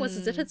other thing was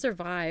is it had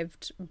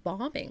survived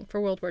bombing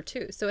for World War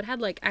II, so it had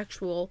like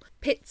actual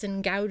pits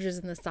and gouges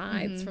in the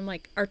sides from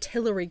like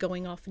artillery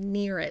going off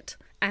near it.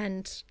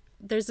 And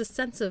there's a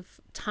sense of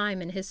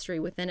time and history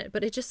within it,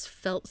 but it just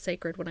felt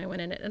sacred when I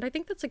went in it. And I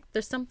think that's like,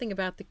 there's something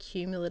about the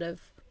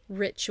cumulative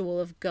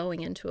ritual of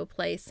going into a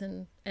place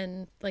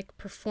and like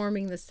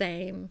performing the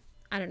same,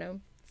 I don't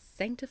know,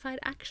 sanctified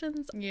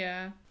actions.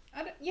 I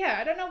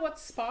don't know what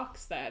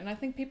sparks that. And I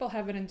think people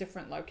have it in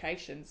different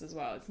locations as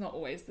well. It's not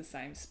always the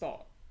same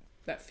spot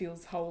that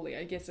feels holy.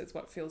 I guess it's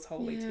what feels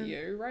holy to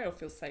you, right? Or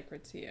feels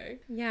sacred to you.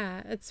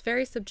 Yeah, it's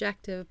very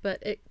subjective,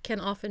 but it can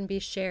often be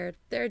shared.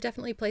 There are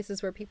definitely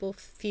places where people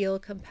feel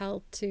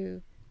compelled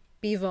to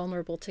be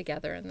vulnerable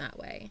together in that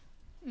way,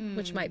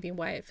 which might be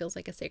why it feels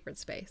like a sacred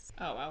space.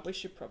 Oh, well, we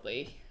should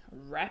probably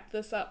wrap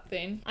this up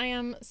then. I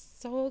am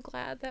so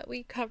glad that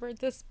we covered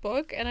this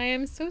book, and I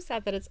am so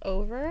sad that it's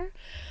over.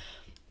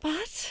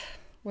 But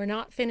we're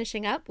not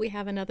finishing up. We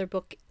have another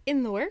book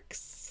in the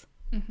works.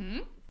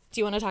 Do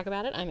you want to talk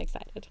about it? I'm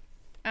excited.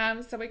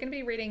 So we're going to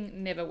be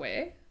reading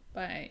Neverwhere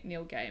by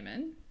Neil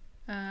Gaiman,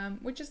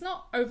 which is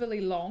not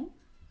overly long.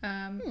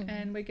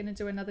 And we're going to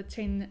do another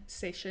 10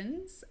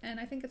 sessions.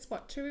 And I think it's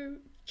 2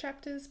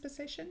 chapters per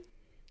session?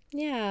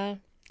 Yeah,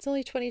 it's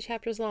only 20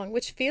 chapters long,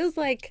 which feels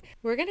like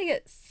we're going to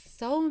get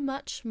so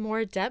much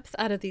more depth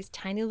out of these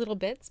tiny little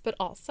bits, but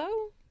also,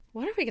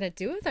 what are we going to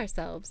do with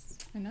ourselves?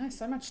 I know,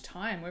 so much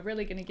time. We're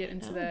really going to get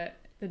into the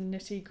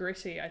nitty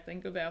gritty, I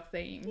think, of our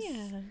themes.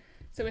 Yeah.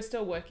 So we're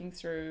still working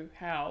through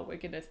how we're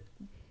going to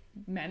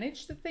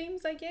manage the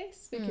themes, I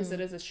guess, because it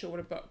is a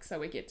shorter book, so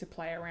we get to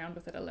play around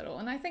with it a little.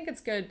 And I think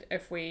it's good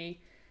if we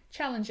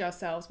challenge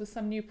ourselves with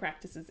some new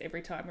practices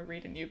every time we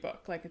read a new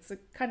book. Like, it's a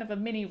kind of a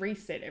mini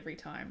reset every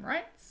time,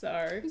 right?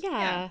 So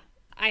yeah.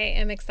 I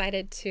am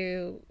excited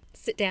to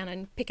sit down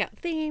and pick out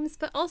themes,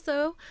 but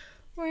also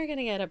we're going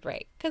to get a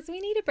break because we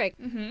need a break.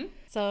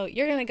 So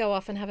you're going to go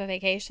off and have a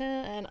vacation,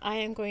 and I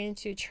am going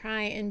to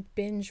try and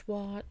binge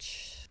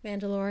watch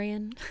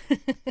Mandalorian.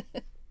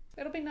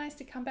 It'll be nice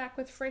to come back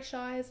with fresh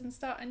eyes and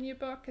start a new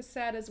book, as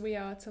sad as we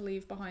are to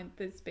leave behind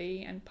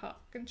Thisbe and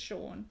Puck and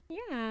Sean. Yeah,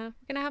 we're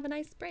going to have a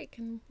nice break,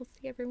 and we'll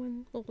see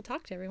everyone. We'll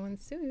talk to everyone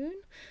soon.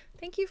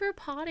 Thank you for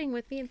potting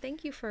with me, and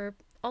thank you for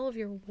all of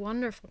your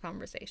wonderful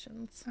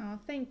conversations. Oh,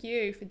 thank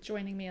you for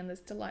joining me on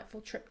this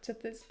delightful trip to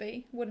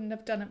Thisbe. Wouldn't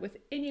have done it with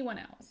anyone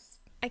else.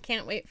 I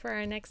can't wait for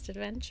our next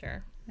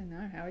adventure. I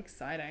know, how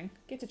exciting.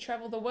 Get to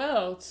travel the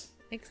world.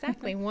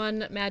 Exactly,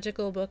 one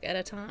magical book at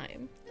a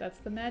time. That's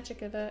the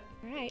magic of it.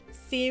 All right,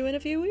 see you in a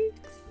few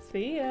weeks.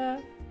 See ya.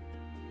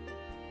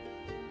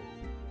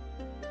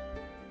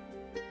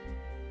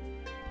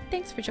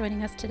 Thanks for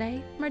joining us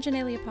today.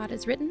 Marginalia Pod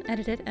is written,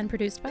 edited, and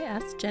produced by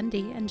us, Jen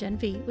D and Jen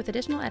V, with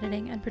additional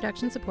editing and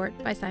production support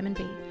by Simon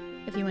B.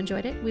 If you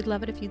enjoyed it, we'd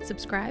love it if you'd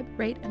subscribe,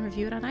 rate, and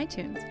review it on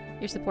iTunes.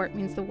 Your support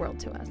means the world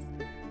to us.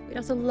 We'd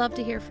also love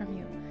to hear from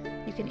you.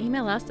 You can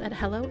email us at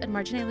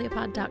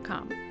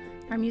hello@marginaliapod.com.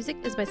 Our music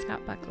is by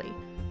Scott Buckley.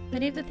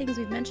 Many of the things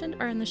we've mentioned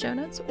are in the show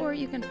notes, or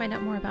you can find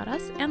out more about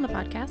us and the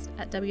podcast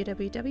at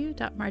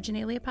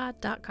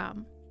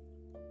www.marginaliapod.com.